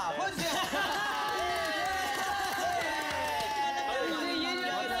 결과 보여주세요.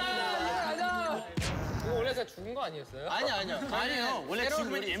 원래 제가 죽은 거 아니었어요? 아니요. 원래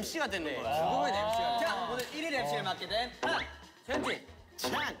죽으면 MC가 되는 거예요. 죽으면 MC가. 자, 오늘 1일 MC를 맡게 된 현진,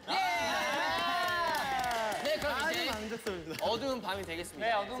 찬. 네, 그럼 이제 어두운 밤이 되겠습니다.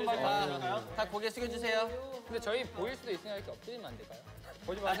 네, 어두운 밤이 되겠습니다. 다 고개 숙여주세요. 근데 저희 보일 수도 있으니까 이렇게 엎드리면 안 될까요?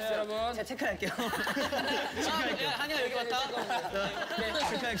 보지 마세요, 여러분. 제가 체크할게요. 체크할게요. 한이가 여기 왔다. 네,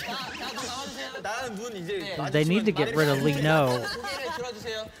 체크할게요. 자, 너 나와주세요. 나는 눈 이제. They need to get rid of Lino. 고개를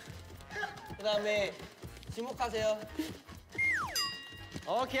들어주세요. 그 다음에 지목하세요.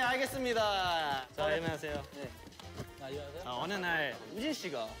 오케이, 알겠습니다. 자, 일어나세요. 네. 어느 날 우진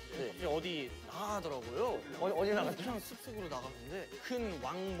씨가 어디 나가더라고요. 어디 나갔죠? 그냥 숲속으로 나갔는데 큰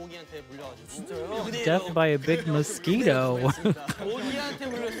왕모기한테 물려가지고. 진짜요? Death by a big mosquito. 모기한테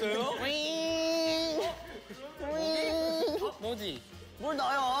물렸어요? 뭐지? 뭘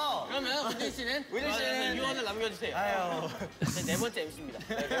나요? 그러면 우진 씨는 유언을 남겨주세요. 아유, 네 번째 MC입니다.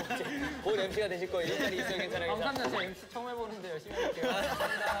 네 번째. 곧 MC가 되실 거예요. 이 자리 있어요, 괜찮아요. 감사합니다. 제가 MC 처음 해보는데 열심히 할게요.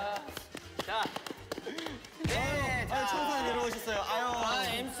 감사합니다. 자, 네, 자, 청소년 내려오셨어요. 아유,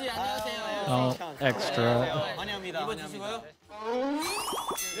 MC 안녕하세요. Oh, extra. 환영합니다. 입어주시고요.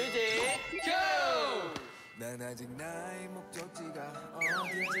 뮤직 큐! 난 아직 나의 목적지가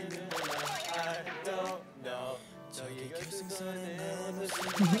어딘지는 몰라. I don't know.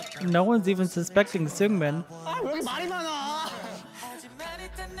 No one's even suspecting Seungmin. 아, 왜 이렇게 말이 많아?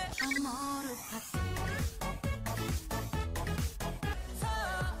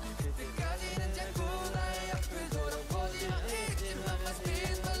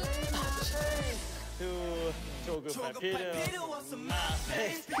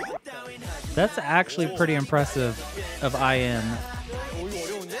 That's actually pretty impressive of Ian.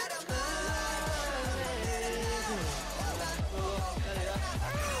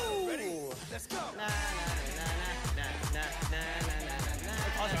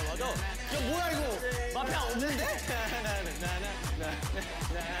 뭐야 이거? 마피아 없는데?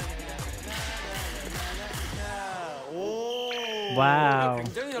 Wow.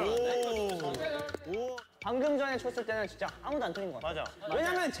 굉장히 잘하네. 방금 전에 쳤을 때는 진짜 아무도 안 틀린 거 같아. 맞아.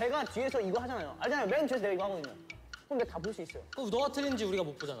 왜냐면 제가 뒤에서 이거 하잖아요. 알잖아요. 맨 뒤에서 내가 이거 하거든요. 그럼 내가 다 볼 수 있어요. 그럼 너가 틀린지 우리가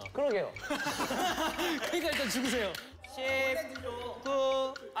못 보잖아. 그러게요. 그러니까 일단 죽으세요. 10,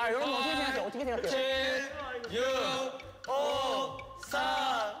 9. 아 여러분 어떻게 생각해요? 어떻게 생각해요? 7, 6, 5,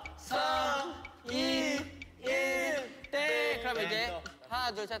 4, 3, 2, 1. 네. 그럼 이제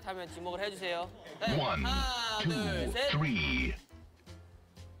하나 둘 셋 하면 지목을 해주세요. 네. 하나 둘 셋.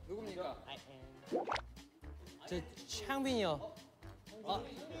 누굽니까? 제 창빈이요.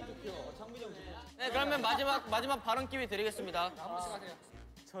 네 그러면 마지막 발언 기회 드리겠습니다.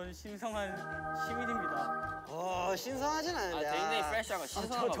 전 신성한 시민입니다. 신선하진 않은데. 대인이 프레시한 거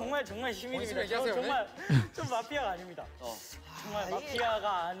신선한 거. 정말 시민입니다. 저 정말 좀 마피아가 아닙니다. 정말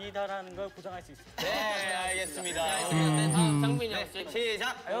마피아가 아니다라는 걸 보장할 수 있습니다. 네 알겠습니다. 장빈이 형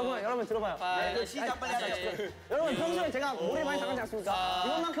시작. 여러분 들어봐요. 시작 빨리 하세요. 여러분 평소에 제가 머리 많이 당하지 않습니까?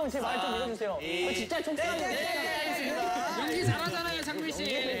 이번만큼은 제 말 좀 믿어주세요. 진짜 좀 연기 잘하잖아요, 장빈 씨.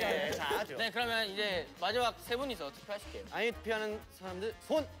 네 그러면 이제 마지막 세 분이서 투표하실게요. 아니 투표하는 사람들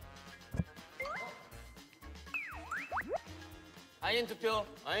손. 아이엔 투표.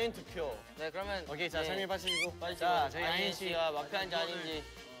 네 그러면 오케이 자 설명 봐주시고 자 저희 아이엔 씨가 마피아인지 아닌지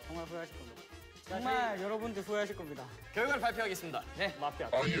정말 후회하실 겁니다. 정말 여러분들 후회하실 겁니다. 결과를 발표하겠습니다. 네 마피아.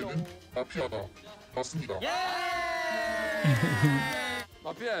 아이엔은 마피아다. 맞습니다.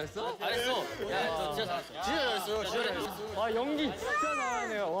 마피아였어? 잘했어. 야 저 진짜 잘했어. 진짜 잘했어. 와 연기 진짜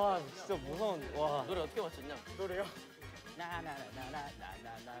잘하네요. 와 진짜 무서운. 와 노래 어떻게 맞췄냐? 노래요.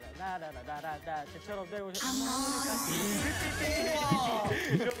 나나나나나나나나나나나나나 저처럼 되고 싶어.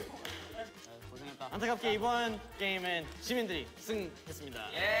 고생했다. 안타깝게 이번 게임은 시민들이 승했습니다.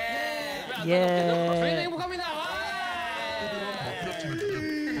 저희는 행복합니다.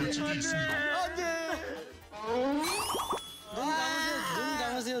 마피아팀에게는 벌칙이 있습니다. 눈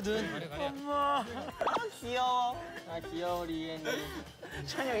감으세요, 눈. 엄마. 귀여워. 귀여워 리엔이.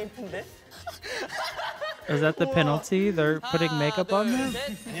 찬영 이쁜데? Is that the penalty? They're putting makeup on them?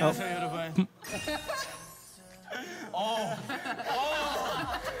 안녕하세요 여러분.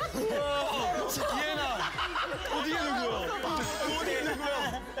 이해나 어디에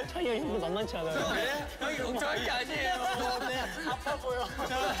누구야? 찬영 이쁜 거 만만치 않아요. 형이 걱정할 게 아니에요. 아파 보여.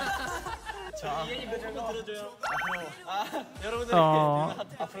 자 이현이 몇점 들어줘요. 여러분들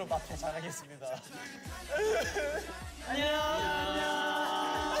앞으로 마피아 잘하겠습니다.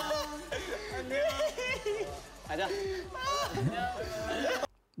 가자.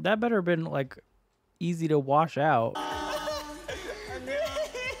 That better have been like easy to wash out.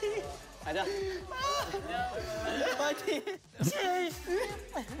 가자. 파이팅.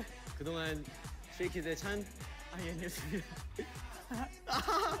 그동안 쉐이키즈의 찬 아이엔이었습니다.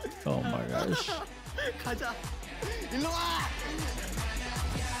 Oh my gosh. 가자. 일로 와.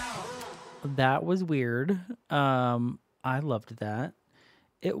 That was weird. I loved that.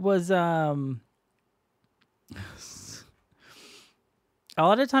 It was a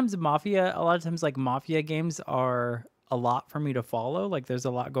lot of times like Mafia games are a lot for me to follow. Like there's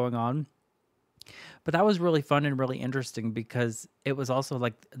a lot going on. But that was really fun and really interesting because it was also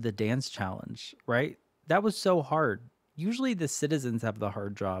like the dance challenge, right? That was so hard. Usually the citizens have the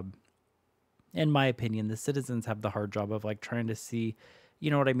hard job. In my opinion, the citizens have the hard job of like trying to see, you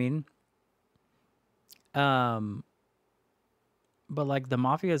know what I mean? But like the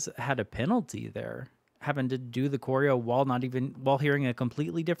Mafias had a penalty there, having to do the choreo while hearing a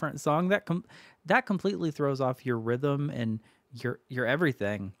completely different song. That completely throws off your rhythm and your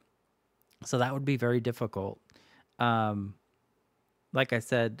everything. So that would be very difficult. Like I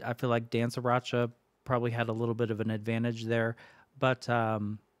said, I feel like Dan Sriracha probably had a little bit of an advantage there, but I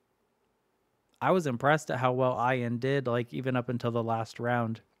was impressed at how well Ian did, like even up until the last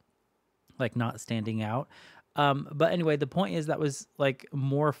round, like not standing out. But anyway, the point is that was like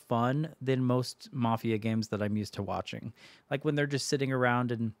more fun than most Mafia games that I'm used to watching. Like when they're just sitting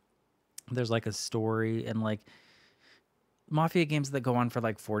around and there's like a story, and like Mafia games that go on for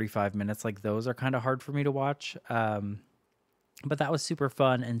like 45 minutes, like those are kind of hard for me to watch. But that was super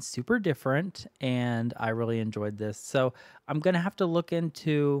fun and super different, and I really enjoyed this. So I'm going to have to look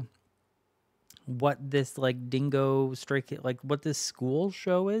into what this like Dingo Stray Kid, like what this school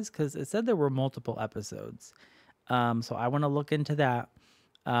show is, because it said there were multiple episodes. So I want to look into that.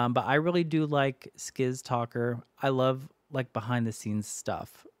 But I really do like SKZ-Talker. I love like behind the scenes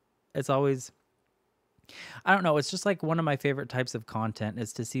stuff. It's always, I don't know, it's just like one of my favorite types of content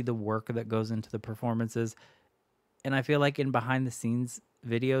is to see the work that goes into the performances. And I feel like in behind the scenes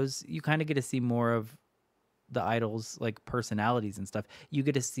videos, you kind of get to see more of the idols' like personalities and stuff. You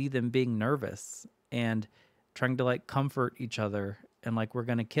get to see them being nervous, and trying to like comfort each other and like we're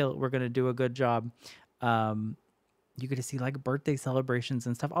gonna do a good job. You get to see like birthday celebrations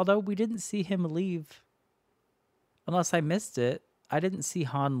and stuff. Although we didn't see him leave, unless I missed it. I didn't see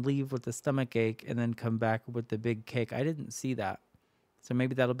Han leave with the stomach ache and then come back with the big cake. I didn't see that. So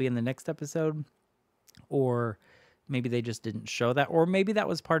maybe that'll be in the next episode, or maybe they just didn't show that, or maybe that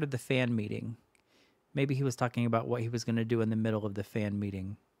was part of the fan meeting. Maybe he was talking about what he was going to do in the middle of the fan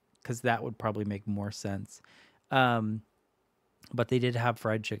meeting, because that would probably make more sense. But they did have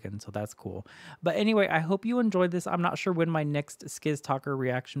fried chicken, so that's cool. But anyway, I hope you enjoyed this. I'm not sure when my next SKZ-Talker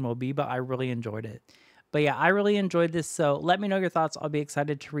reaction will be, but I really enjoyed it. But yeah, I really enjoyed this, so let me know your thoughts. I'll be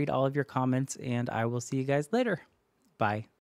excited to read all of your comments, and I will see you guys later. Bye.